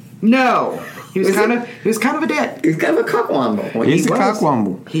him? No. He was Is kind it- of a dick. He's kind of a cockwomble. Well, He's he a was.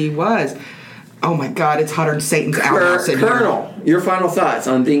 cockwomble. He was. Oh my God, it's hotter than Satan's outhouse in here. Colonel, your final thoughts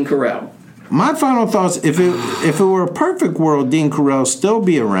on Dean Carell? My final thoughts: if it were a perfect world, Dean Carell still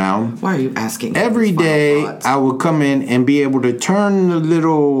be around. Why are you asking? Every his final day, thoughts? I would come in and be able to turn the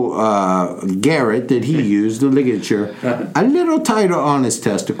little garret that he used, the ligature, a little tighter on his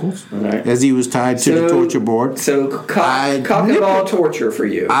testicles, Right. as he was tied to the torture board. So cock and ball torture for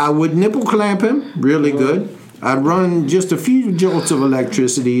you. I would nipple clamp him really good. I'd run just a few jolts of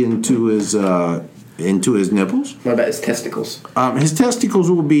electricity into his nipples. What about his testicles? His testicles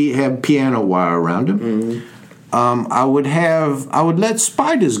will have piano wire around him. Mm-hmm. I would let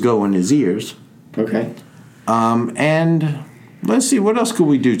spiders go in his ears. Okay. And let's see, what else could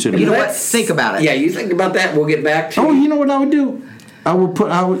we do to them? You know what? Think about it. Yeah, you think about that. We'll get back to. Oh, you know what I would do?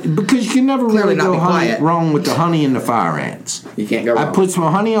 Because you can never Clearly really not go be quiet. wrong with the honey and the fire ants. You can't go wrong. I put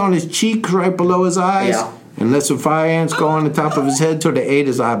some honey on his cheeks right below his eyes. Yeah. And let some fire ants go on the top of his head till they ate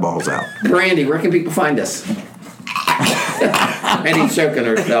his eyeballs out. Brandy, where can people find us? And he's choking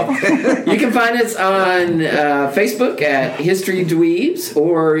herself. You can find us on Facebook at History Dweebs,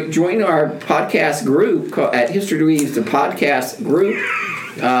 or join our podcast group at History Dweebs, the podcast group.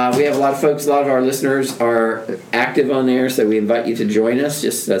 We have a lot of folks, a lot of our listeners are active on there, so we invite you to join us.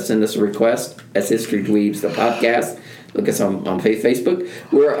 Just send us a request. That's History Dweebs, the podcast. Look us on Facebook.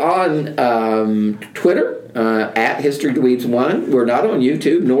 We're on Twitter at History Dweebs 1. We're not on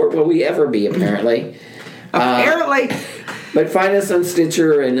YouTube, nor will we ever be, apparently. Apparently. But find us on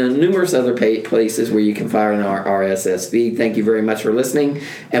Stitcher and numerous other places where you can find our RSS feed. Thank you very much for listening,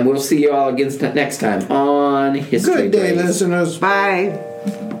 and we'll see you all again next time on History Good day, Dweebs. listeners. Bye.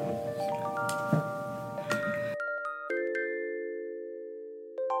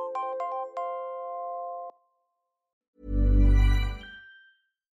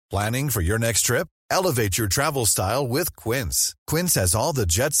 Planning for your next trip? Elevate your travel style with Quince. Quince has all the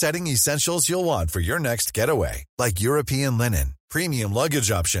jet-setting essentials you'll want for your next getaway, like European linen, premium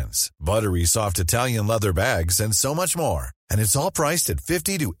luggage options, buttery soft Italian leather bags, and so much more. And it's all priced at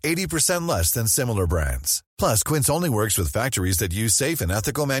 50 to 80% less than similar brands. Plus, Quince only works with factories that use safe and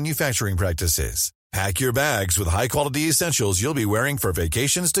ethical manufacturing practices. Pack your bags with high-quality essentials you'll be wearing for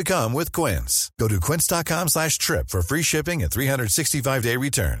vacations to come with Quince. Go to quince.com/trip for free shipping and 365-day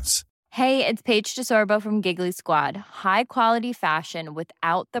returns. Hey, it's Paige DeSorbo from Giggly Squad. High quality fashion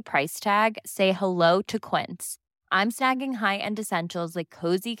without the price tag. Say hello to Quince. I'm snagging high-end essentials like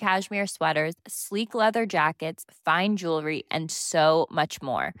cozy cashmere sweaters, sleek leather jackets, fine jewelry, and so much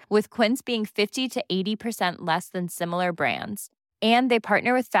more. With Quince being 50 to 80% less than similar brands. And they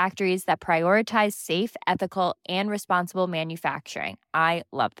partner with factories that prioritize safe, ethical, and responsible manufacturing. I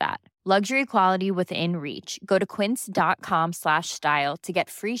love that. Luxury quality within reach. Go to quince.com/style to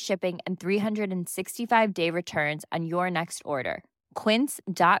get free shipping and 365-day returns on your next order.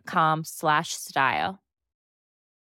 Quince.com/style.